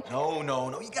fine. No.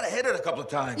 You gotta hit it a couple of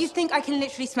times. You think I can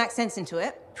literally smack sense into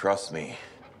it? Trust me.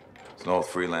 It's an old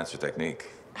Freelancer technique.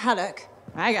 Halleck.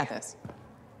 I got this.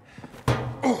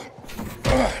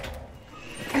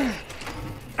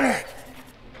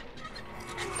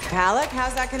 Halleck,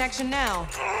 how's that connection now?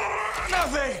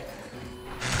 Nothing!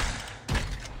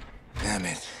 Damn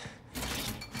it.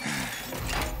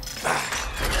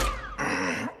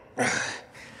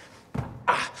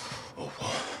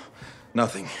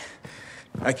 Nothing.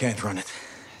 I can't run it.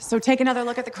 So take another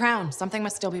look at the crown. Something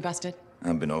must still be busted.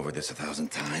 I've been over this 1,000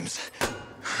 times.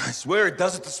 I swear it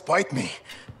does it to spite me.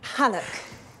 Halleck.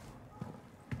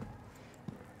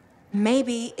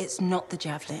 Maybe it's not the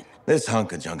Javelin. This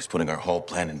hunk of junk's putting our whole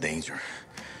plan in danger.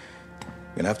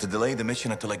 Gonna have to delay the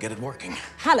mission until I get it working.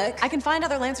 Halleck! I can find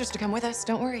other Lancers to come with us,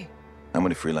 don't worry. How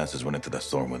many freelancers went into that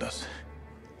storm with us?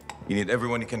 You need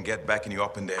everyone you can get backing you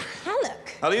up in there.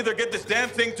 Halleck! I'll either get this damn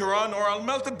thing to run or I'll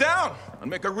melt it down and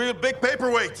make a real big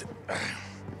paperweight.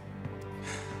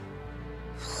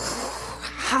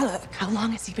 Halleck! How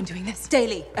long has he been doing this?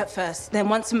 Daily, at first, then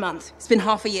once a month. It's been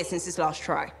half a year since his last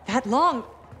try. That long?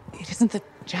 It isn't the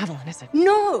Javelin, is it?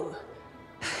 No!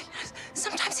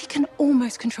 Sometimes he can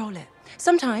almost control it.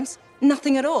 Sometimes,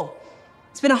 nothing at all.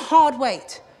 It's been a hard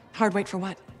wait. Hard wait for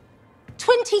what?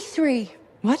 23.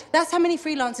 What? That's how many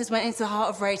freelancers went into the Heart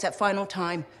of Rage that final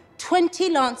time. 20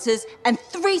 Lancers and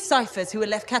 3 Cyphers who were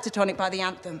left catatonic by the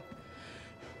Anthem.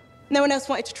 No one else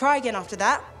wanted to try again after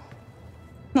that.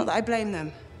 Not that I blame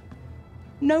them.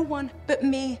 No one but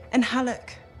me and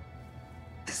Halleck.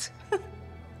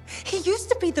 He used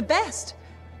to be the best.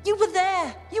 You were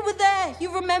there. You were there.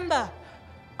 You remember.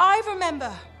 I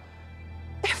remember.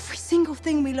 Every single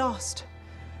thing we lost.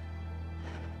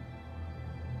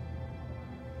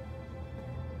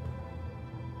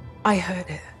 I heard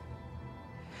it.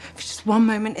 For just one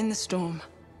moment in the storm,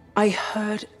 I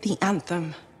heard the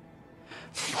anthem.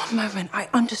 For one moment, I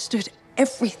understood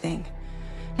everything.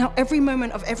 Now, every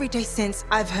moment of every day since,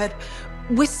 I've heard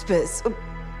whispers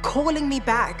calling me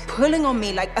back, pulling on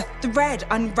me like a thread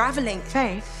unraveling.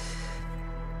 Faye.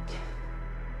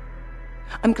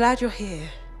 I'm glad you're here.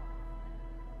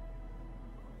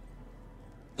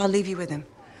 I'll leave you with him.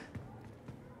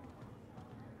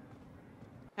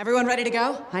 Everyone ready to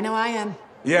go? I know I am.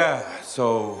 Yeah,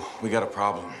 so we got a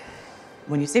problem.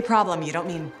 When you say problem, you don't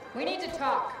mean... We need to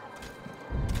talk.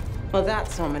 Well,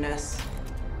 that's ominous.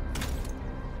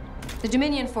 The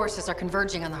Dominion forces are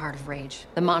converging on the Heart of Rage.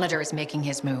 The Monitor is making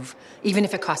his move, even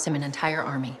if it costs him an entire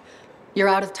army. You're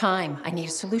out of time. I need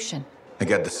a solution. I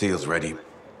got the seals ready,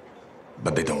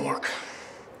 but they don't work.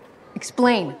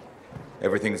 Explain.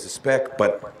 Everything is a spec,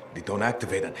 but they don't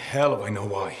activate, and hell if I know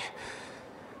why.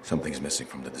 Something's missing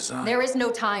from the design. There is no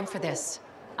time for this.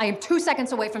 I am 2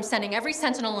 seconds away from sending every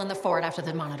Sentinel in the fort after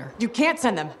the Monitor. You can't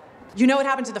send them. You know what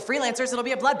happened to the Freelancers, it'll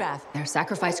be a bloodbath. Their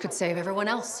sacrifice could save everyone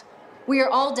else. We are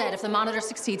all dead if the Monitor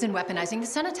succeeds in weaponizing the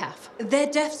cenotaph. Their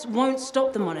deaths won't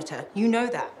stop the Monitor. You know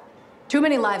that. Too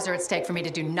many lives are at stake for me to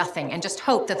do nothing and just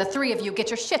hope that the 3 of you get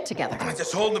your shit together.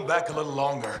 Just hold them back a little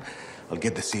longer. I'll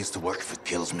get the seals to work if it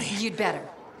kills me. You'd better.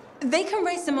 They can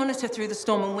race the Monitor through the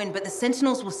storm and win, but the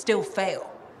Sentinels will still fail.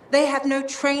 They have no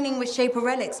training with Shaper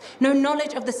relics, no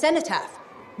knowledge of the cenotaph.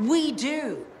 We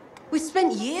do. We've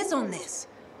spent years on this.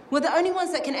 We're the only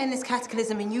ones that can end this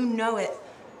cataclysm, and you know it.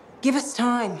 Give us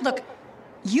time. Look,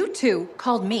 you two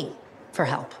called me for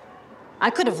help. I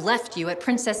could have left you at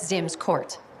Princess Zim's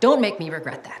court. Don't make me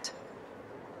regret that.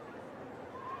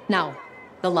 Now,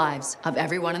 the lives of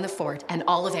everyone in the fort and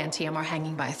all of Anthem are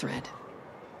hanging by a thread.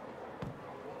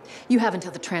 You have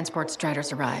until the transport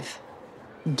striders arrive.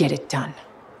 Get it done.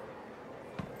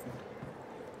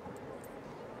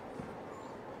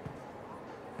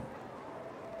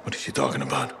 What is she talking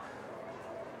about?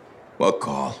 What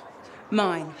call?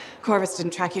 Mine. Corvus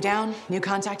didn't track you down. You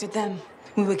contacted them.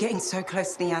 We were getting so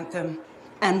close to the Anthem.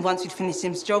 And once we'd finished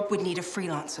Sim's job, we'd need a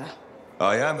freelancer.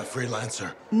 I am a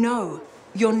freelancer. No,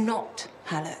 you're not,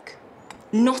 Halleck.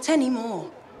 Not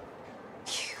anymore.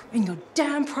 You and your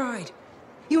damn pride.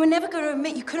 You were never going to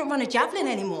admit you couldn't run a Javelin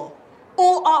anymore.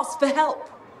 Or ask for help.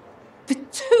 For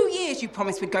 2 years, you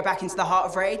promised we'd go back into the Heart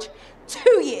of Rage.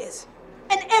 2 years.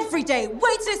 And every day,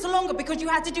 wait this longer because you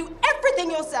had to do everything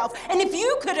yourself. And if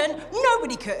you couldn't,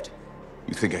 nobody could.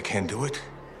 You think I can do it?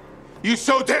 You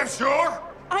so damn sure?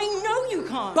 I know you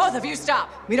can't. Both of you stop.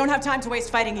 We don't have time to waste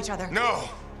fighting each other. No.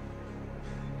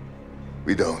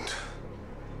 We don't.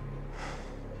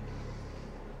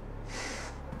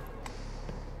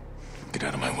 Get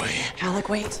out of my way. Halleck,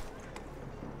 wait.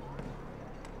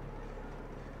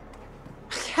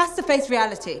 He has to face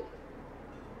reality.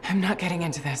 I'm not getting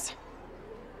into this.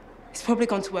 He's probably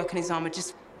gone to work on his armor.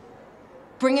 Just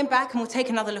bring him back and we'll take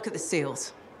another look at the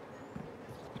seals.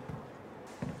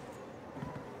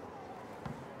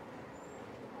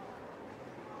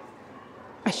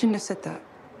 I shouldn't have said that.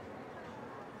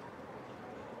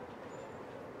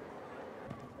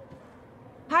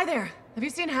 Hi there. Have you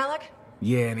seen Halleck?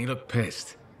 Yeah, and he looked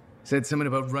pissed. Said something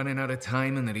about running out of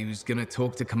time and that he was gonna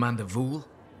talk to Commander Vool.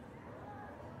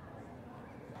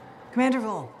 Commander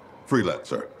Vool.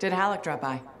 Freelancer. Did Halleck drop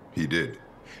by? He did.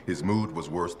 His mood was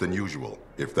worse than usual,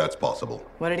 if that's possible.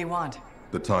 What did he want?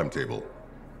 The timetable.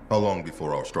 How long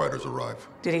before our Striders arrive?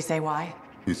 Did he say why?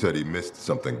 He said he missed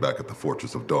something back at the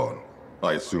Fortress of Dawn.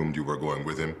 I assumed you were going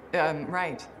with him?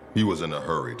 Right. He was in a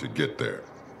hurry to get there.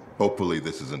 Hopefully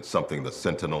this isn't something the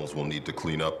Sentinels will need to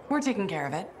clean up. We're taking care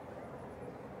of it.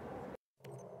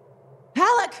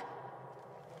 Halleck!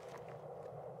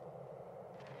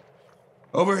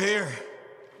 Over here.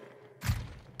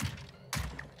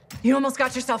 You almost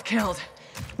got yourself killed.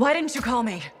 Why didn't you call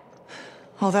me?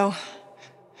 Although,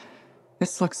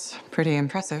 this looks pretty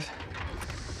impressive.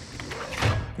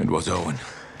 It was Owen.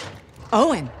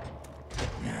 Owen?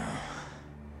 Yeah.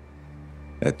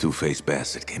 That two-faced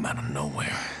bastard came out of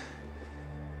nowhere.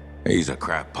 He's a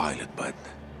crap pilot, but...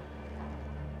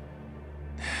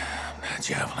 that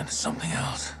Javelin is something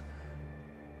else.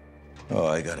 Oh,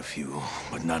 I got a few,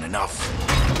 but not enough.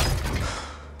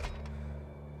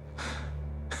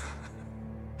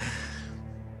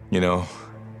 You know,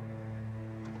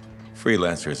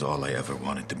 Freelancer is all I ever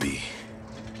wanted to be.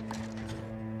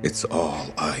 It's all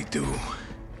I do.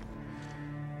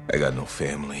 I got no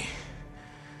family.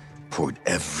 Poured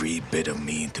every bit of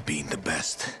me into being the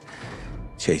best.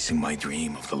 Chasing my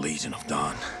dream of the Legion of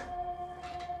Dawn.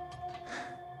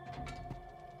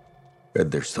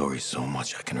 Read their stories so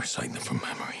much I can recite them from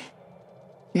memory.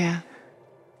 Yeah.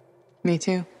 Me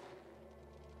too.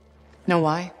 Know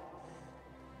why?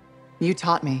 You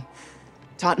taught me.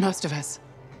 Taught most of us.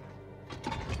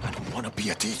 I don't want to be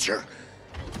a teacher.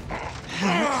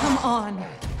 Come on.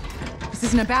 This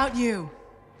isn't about you.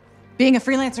 Being a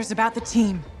freelancer is about the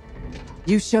team.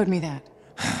 You showed me that.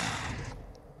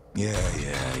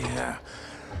 Yeah.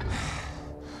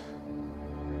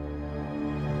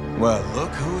 Well,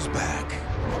 look who's back.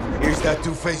 Here's that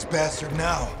two-faced bastard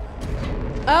now.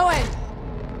 Owen!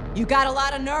 You got a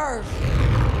lot of nerve.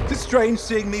 It's strange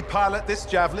seeing me pilot this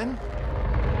Javelin.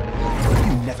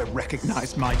 You never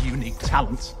recognized my unique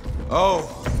talent.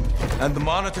 Oh, and the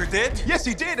Monitor did? Yes,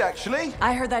 he did, actually.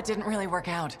 I heard that didn't really work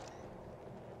out.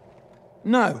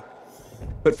 No,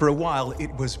 but for a while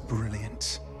it was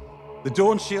brilliant. The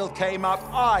Dawn Shield came up,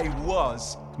 I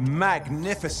was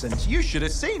magnificent. You should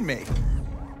have seen me.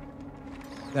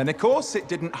 Then, of course, it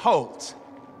didn't hold.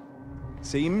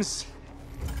 Seems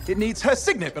it needs her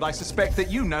signet, but I suspect that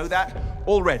you know that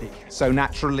already. So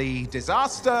naturally,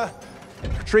 disaster,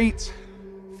 retreat,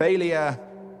 failure.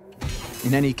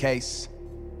 In any case,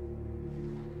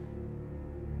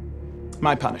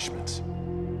 my punishment.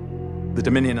 The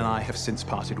Dominion and I have since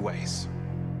parted ways.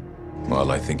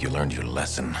 Well, I think you learned your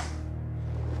lesson.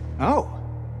 Oh.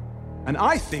 And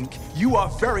I think you are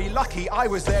very lucky I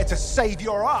was there to save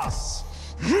your ass.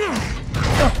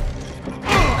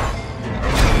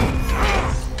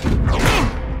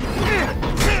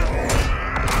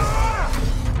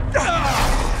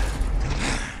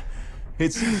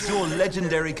 It seems your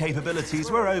legendary capabilities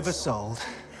were oversold.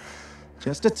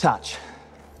 Just a touch.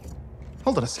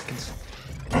 Hold on a second.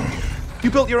 You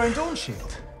built your own Dawn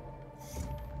Shield.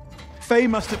 Faye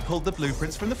must have pulled the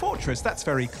blueprints from the fortress. That's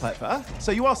very clever.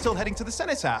 So you are still heading to the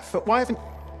Cenotaph, but why haven't...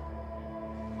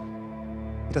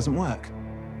 It doesn't work.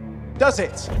 Does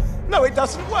it? No, it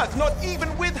doesn't work. Not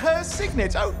even with her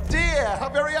signet. Oh dear, how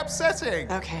very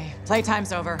upsetting. Okay,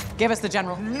 playtime's over. Give us the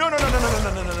general. No.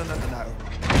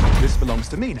 This belongs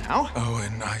to me now. Oh,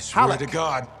 and I swear to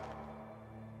God.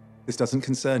 This doesn't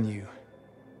concern you.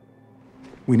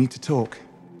 We need to talk.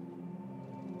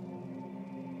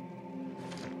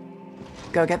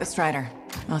 Go get the Strider.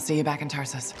 I'll see you back in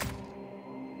Tarsis.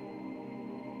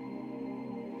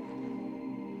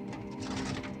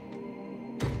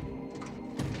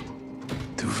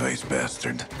 Two-faced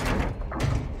bastard.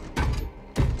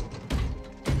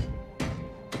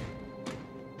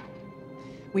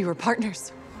 We were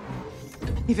partners.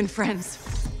 Even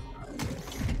friends.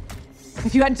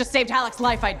 If you hadn't just saved Halleck's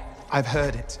life, I've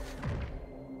heard it.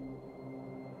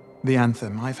 The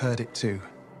Anthem, I've heard it too.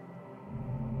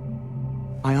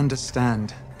 I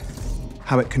understand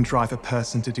how it can drive a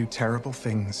person to do terrible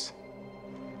things.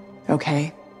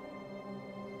 Okay.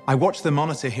 I watched the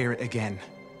Monitor hear it again.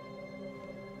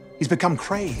 He's become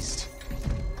crazed.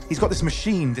 He's got this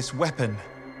machine, this weapon.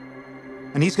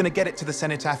 And he's going to get it to the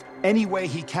Cenotaph any way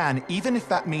he can, even if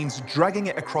that means dragging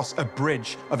it across a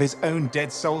bridge of his own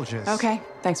dead soldiers. Okay,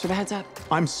 thanks for the heads up.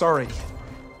 I'm sorry.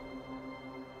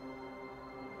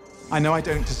 I know I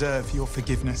don't deserve your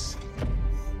forgiveness.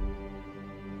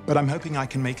 But I'm hoping I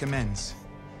can make amends.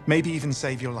 Maybe even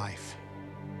save your life.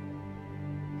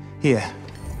 Here.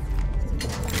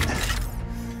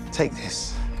 Take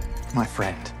this, my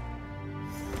friend.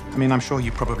 I mean, I'm sure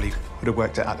you probably would have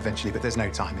worked it out eventually, but there's no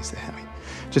time, is there? I mean,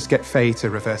 just get Faye to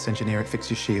reverse engineer it, fix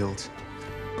your shield,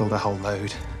 build a whole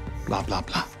load, blah, blah,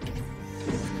 blah.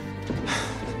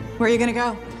 Where are you gonna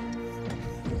go?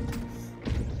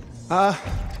 I'm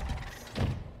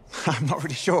not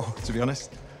really sure, to be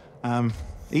honest.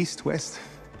 East, west,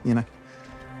 you know.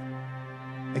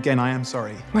 Again, I am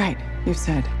sorry. Right, you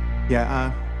said.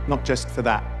 Yeah, not just for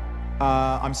that.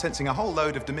 I'm sensing a whole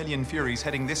load of Dominion Furies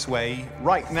heading this way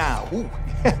right now. Ooh,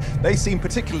 they seem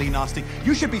particularly nasty.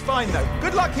 You should be fine, though.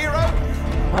 Good luck, hero!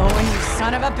 Oh, and you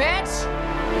son of a bitch!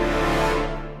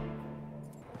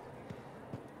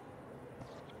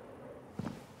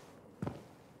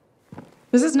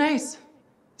 This is nice.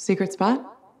 Secret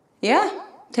spot? Yeah,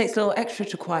 takes a little extra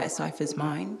to quiet Cyphers'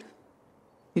 mind.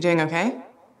 You doing okay?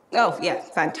 Oh, yeah,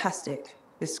 fantastic.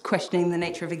 Just questioning the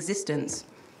nature of existence.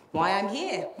 Why I'm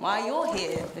here, why you're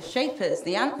here, the Shapers,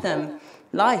 the Anthem,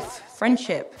 life,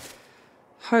 friendship,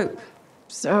 hope.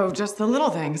 So, just the little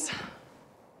things.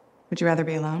 Would you rather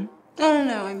be alone?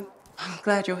 No, I'm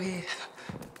glad you're here.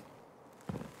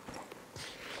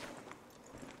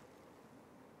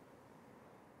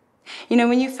 You know,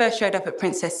 when you first showed up at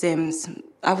Princess Sims,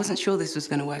 I wasn't sure this was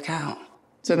gonna work out.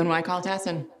 So then why call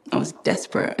Tassin? I was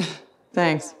desperate.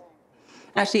 Thanks.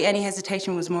 Actually, any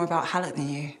hesitation was more about Halleck than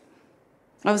you.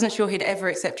 I wasn't sure he'd ever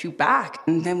accept you back.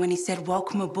 And then when he said,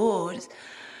 welcome aboard,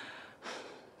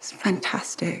 it's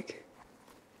fantastic.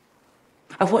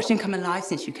 I've watched him come alive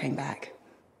since you came back.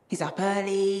 He's up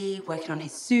early, working on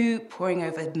his suit, poring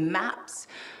over maps,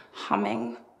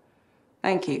 humming.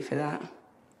 Thank you for that.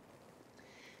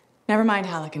 Never mind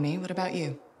Halleck and me. What about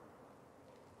you?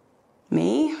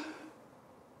 Me?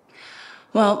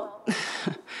 Well,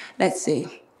 let's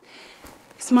see.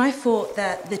 It's my fault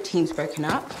that the team's broken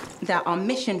up, that our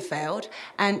mission failed,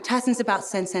 and Tassin's about to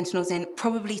send Sentinels in,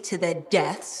 probably to their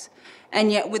deaths.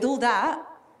 And yet, with all that,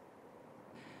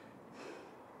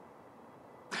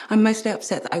 I'm mostly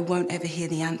upset that I won't ever hear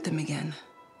the anthem again.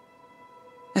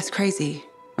 That's crazy,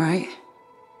 right?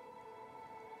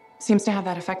 Seems to have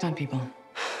that effect on people.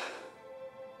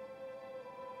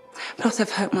 Plus,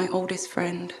 I've hurt my oldest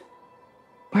friend.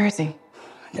 Where is he?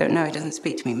 I don't know, he doesn't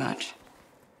speak to me much.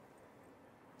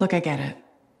 Look, I get it.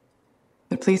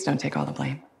 But please don't take all the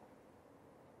blame.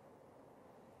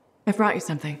 I've brought you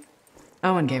something.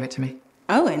 Owen gave it to me.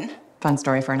 Owen? Fun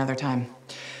story for another time.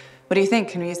 What do you think?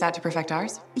 Can we use that to perfect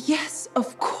ours? Yes,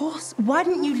 of course. Why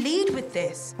didn't you lead with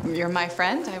this? You're my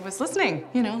friend. I was listening,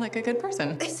 you know, like a good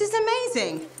person. This is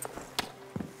amazing.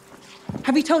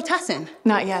 Have you told Tassin?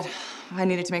 Not yet. I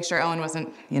needed to make sure Owen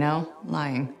wasn't, you know,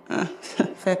 lying.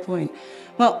 Fair point.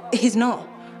 Well, he's not.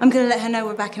 I'm gonna let her know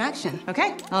we're back in action.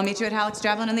 Okay, I'll meet you at Halleck's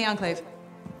Javelin in the Enclave.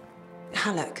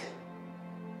 Halleck?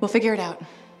 We'll figure it out.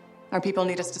 Our people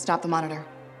need us to stop the monitor.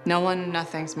 No one,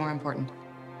 nothing's more important.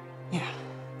 Yeah.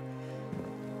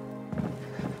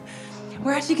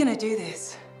 We're actually gonna do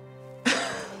this.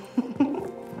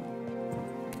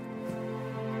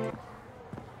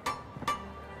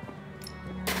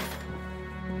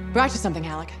 Brought you something,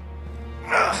 Halleck.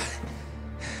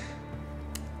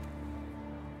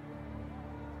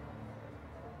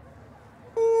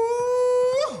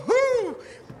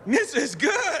 This is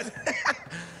good!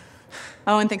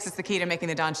 Owen thinks it's the key to making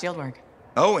the Dawn shield work.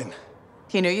 Owen?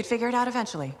 He knew you'd figure it out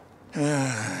eventually.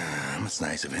 That's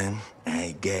nice of him,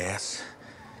 I guess.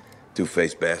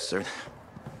 Two-faced bastard.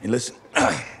 Hey, listen.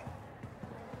 I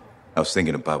was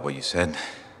thinking about what you said,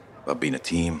 about being a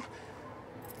team,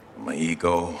 my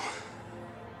ego.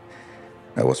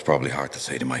 That was probably hard to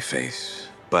say to my face,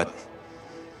 but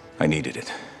I needed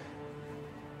it.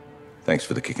 Thanks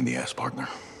for the kick in the ass, partner.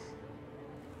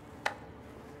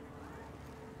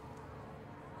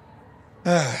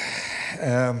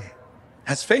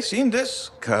 Has Faye seen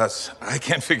this? Cause I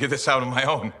can't figure this out on my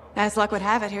own. As luck would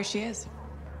have it, here she is.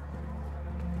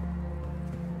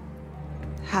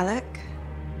 Halleck?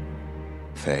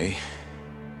 Faye?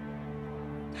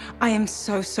 I am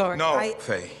so sorry. No,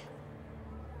 Faye.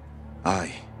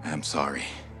 I am sorry.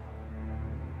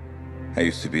 I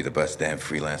used to be the best damn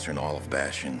freelancer in all of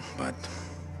Bastion, but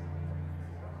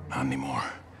not anymore.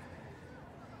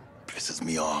 Pisses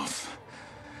me off.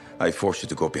 I forced you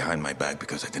to go behind my back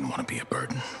because I didn't want to be a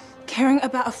burden. Caring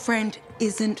about a friend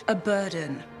isn't a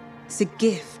burden. It's a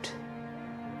gift.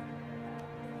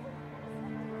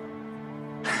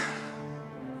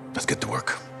 Let's get to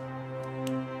work.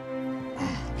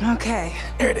 Okay.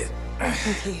 Here it is.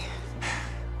 Thank you.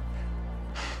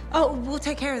 Oh, we'll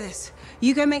take care of this.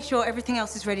 You go make sure everything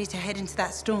else is ready to head into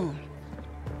that storm.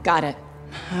 Got it.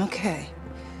 Okay.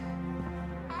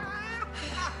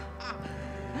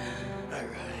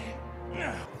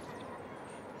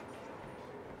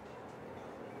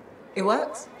 It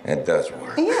works? It does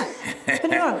work. Yeah.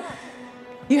 Put it on.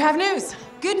 You have news.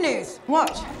 Good news.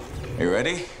 Watch. You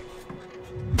ready?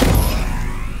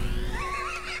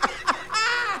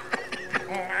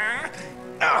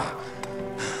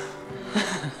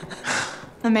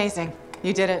 Amazing.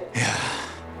 You did it. Yeah.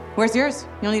 Where's yours?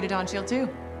 You'll need a Dawn shield too.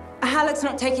 Halleck's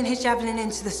not taking his Javelin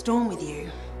into the storm with you.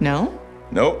 No?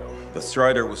 Nope. The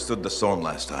Strider withstood the storm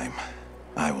last time.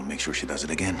 I will make sure she does it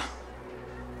again.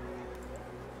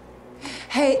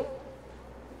 Hey,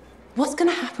 what's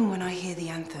gonna happen when I hear the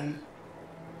anthem?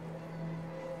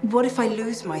 What if I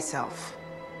lose myself?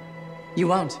 You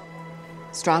won't.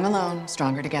 Strong alone,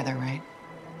 stronger together, right?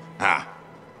 Ah,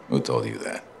 who told you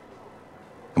that?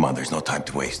 Come on, there's no time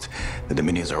to waste. The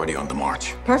Dominion's already on the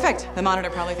march. Perfect. The Monitor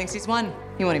probably thinks he's won.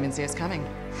 He won't even see us coming.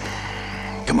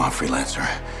 Come on, Freelancer.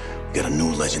 We got a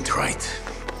new legend to write.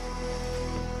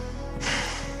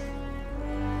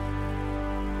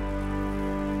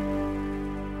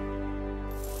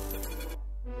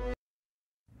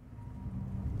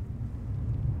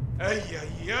 Ay,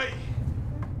 ay, ay.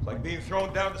 It's like being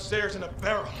thrown down the stairs in a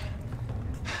barrel.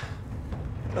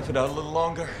 Tough it out a little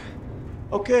longer.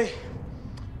 Okay.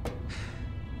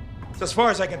 It's as far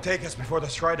as I can take us before the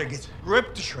Strider gets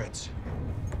ripped to shreds.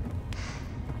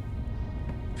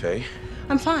 Faye?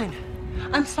 I'm fine.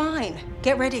 I'm fine.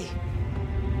 Get ready.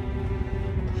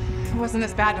 It wasn't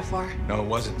this bad before. No, it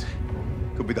wasn't.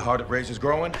 Could be the heart of Razor's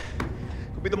growing.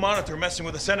 Could be the Monitor messing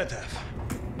with the Cenotaph.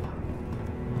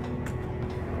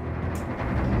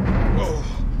 Whoa.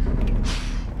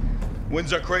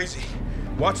 Winds are crazy.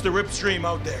 Watch the rip stream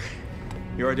out there.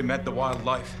 You already met the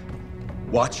wildlife.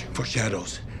 Watch for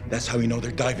shadows. That's how you know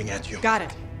they're diving at you. Got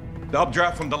it. The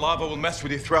updraft from the lava will mess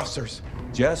with your thrusters.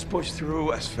 Just push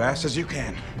through as fast as you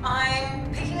can.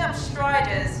 I'm picking up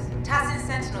Striders. Tarsis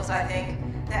Sentinels, I think.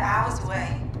 They're hours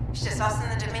away. It's just us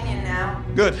and the Dominion now.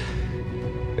 Good.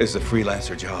 It's a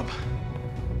Freelancer job.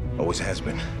 Always has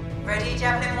been. Ready,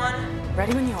 Javelin 1?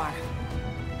 Ready when you are.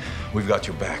 We've got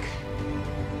your back.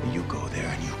 You go there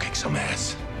and you kick some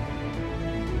ass.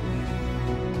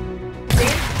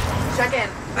 Check in.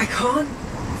 I can't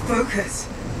focus.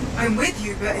 I'm with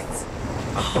you, but it's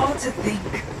hard to think.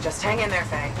 Just hang in there,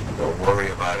 Faye. Don't worry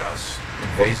about us.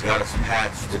 Faye's got us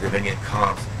patched to Dominion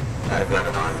comms. I've got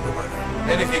an eye on the weather.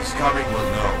 Anything's coming, we'll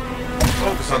know.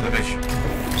 Focus on the mission.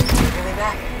 Really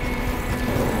back.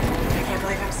 I can't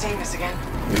believe I'm seeing this again.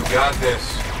 You got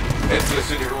this. Head to the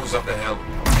city rooms up the hill.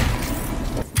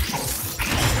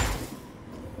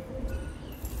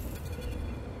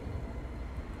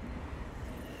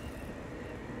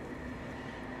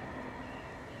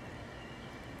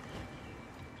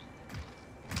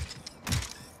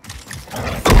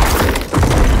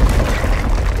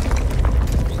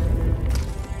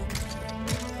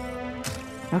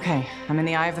 Okay, I'm in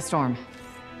the eye of the storm.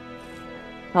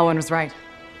 Elwyn was right.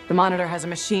 The Monitor has a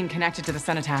machine connected to the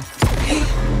Cenotaph. Hey,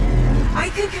 I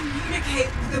can communicate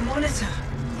with the Monitor.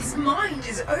 His mind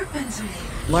is open to me.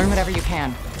 Learn whatever you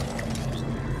can.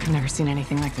 I've never seen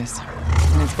anything like this.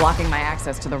 And it's blocking my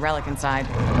access to the relic inside.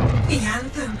 The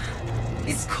Anthem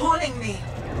is calling me.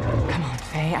 Come on,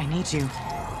 Faye, I need you.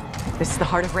 This is the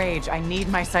heart of rage. I need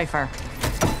my Cypher.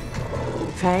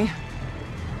 Faye?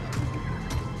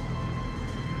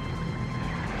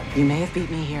 You may have beat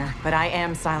me here, but I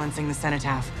am silencing the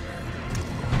Cenotaph.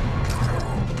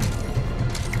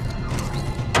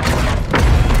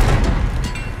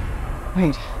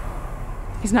 Wait.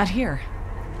 He's not here.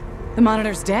 The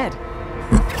Monitor's dead.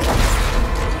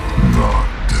 Not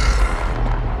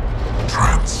dead.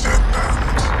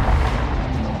 Transcendent.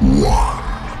 One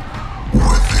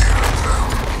with the Anthem.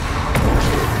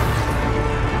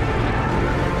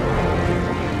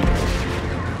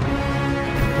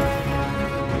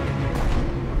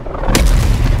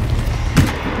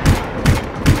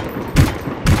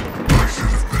 I should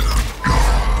have been a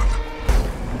god.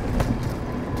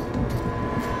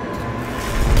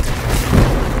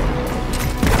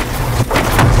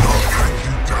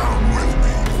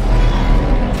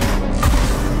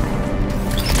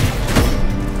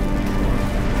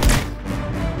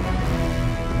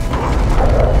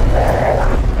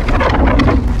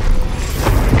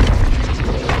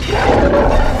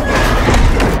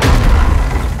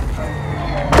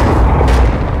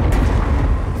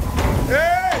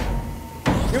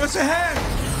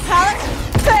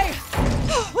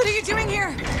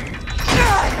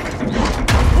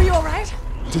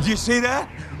 Did you see that?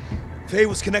 Faye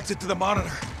was connected to the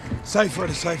Monitor. Cypher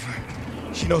to Cypher.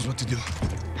 She knows what to do.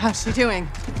 How's she doing?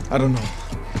 I don't know.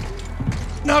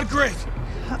 Not great.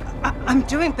 I'm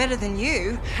doing better than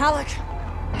you. Halleck.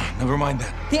 Never mind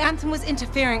that. The Anthem was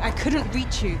interfering. I couldn't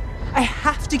reach you. I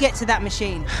have to get to that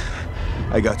machine.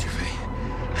 I got you, Faye.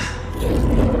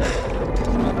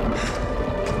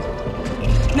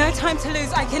 No time to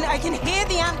lose. I can hear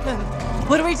the Anthem.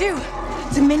 What do we do?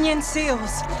 Dominion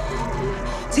seals.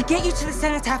 To get you to the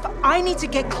Cenotaph, I need to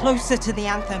get closer to the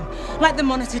Anthem, like the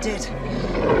Monitor did.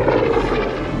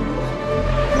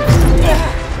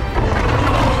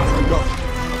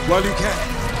 While you can.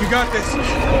 You got this.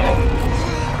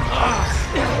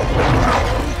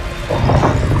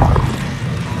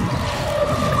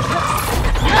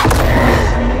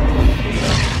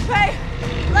 Faye!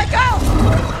 Let go!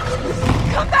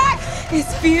 Come back!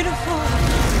 It's beautiful.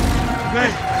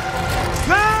 Faye!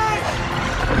 Faye!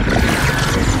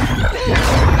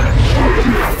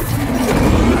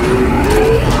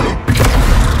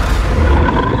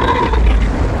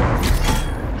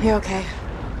 You okay?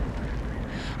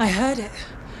 I heard it.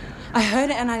 I heard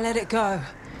it and I let it go.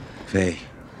 Faye,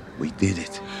 we did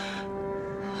it.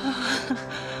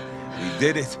 We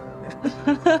did it.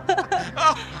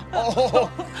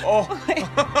 Oh.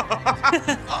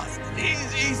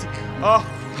 Easy. Oh.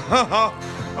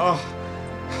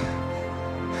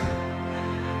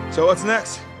 So what's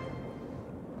next?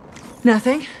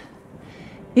 Nothing.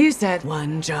 You said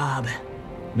one job.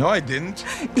 No, I didn't.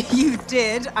 You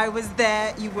did. I was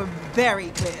there. You were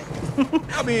very clear.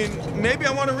 I mean, maybe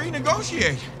I want to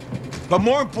renegotiate. But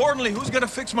more importantly, who's gonna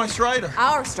fix my Strider?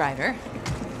 Our Strider?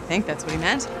 I think that's what he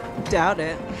meant. Doubt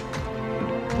it.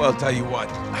 Well, tell you what.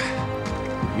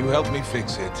 You help me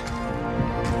fix it.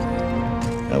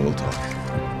 And we'll talk.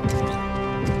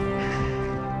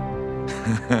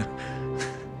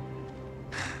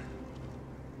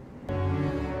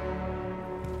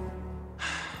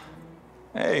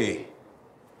 Hey.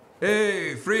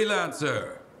 Hey,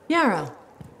 Freelancer. Yarrow.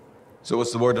 So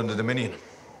what's the word on the Dominion?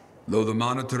 Though the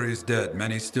Monitor is dead,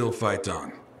 many still fight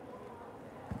on.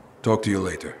 Talk to you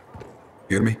later.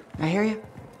 Hear me? I hear you.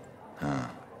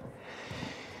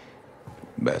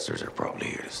 Bastards are probably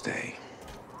here to stay.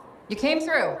 You came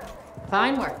through.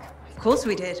 Fine work. Of course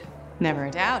we did. Never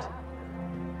a doubt.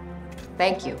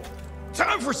 Thank you.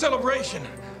 Time for celebration.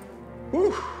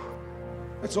 Whew.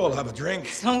 Let's all have a drink.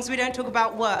 As long as we don't talk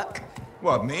about work.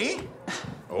 What, me?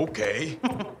 Okay.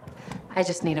 I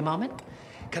just need a moment.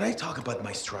 Can I talk about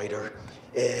my Strider?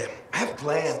 I have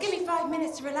plans. Just give me 5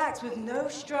 minutes to relax with no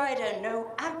Strider,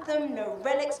 no Anthem, no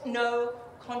relics, no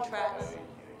contracts.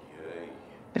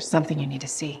 There's something you need to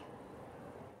see.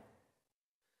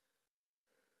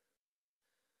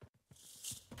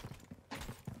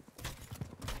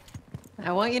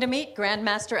 I want you to meet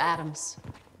Grandmaster Adams.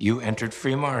 You entered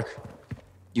Freemark.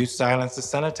 You silenced the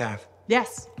Cenotaph.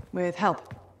 Yes, with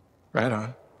help. Right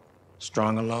on.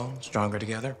 Strong alone, stronger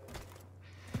together.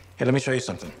 Hey, let me show you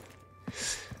something.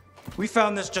 We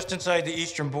found this just inside the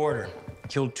eastern border.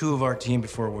 Killed 2 of our team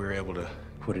before we were able to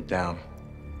put it down.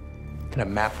 And I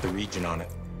mapped the region on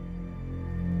it.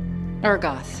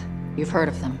 Urgoth. You've heard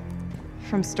of them.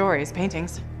 From stories,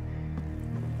 paintings.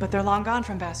 But they're long gone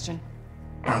from Bastion.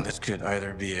 Oh, this could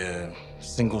either be a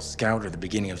single scout or the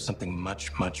beginning of something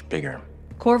much, much bigger.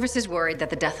 Corvus is worried that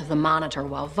the death of the Monitor,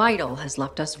 while vital, has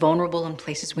left us vulnerable in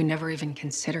places we never even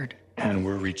considered. And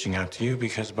we're reaching out to you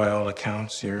because by all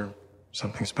accounts, you're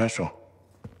something special.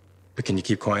 But can you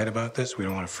keep quiet about this? We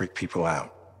don't want to freak people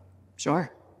out.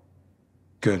 Sure.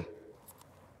 Good.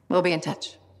 We'll be in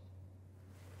touch.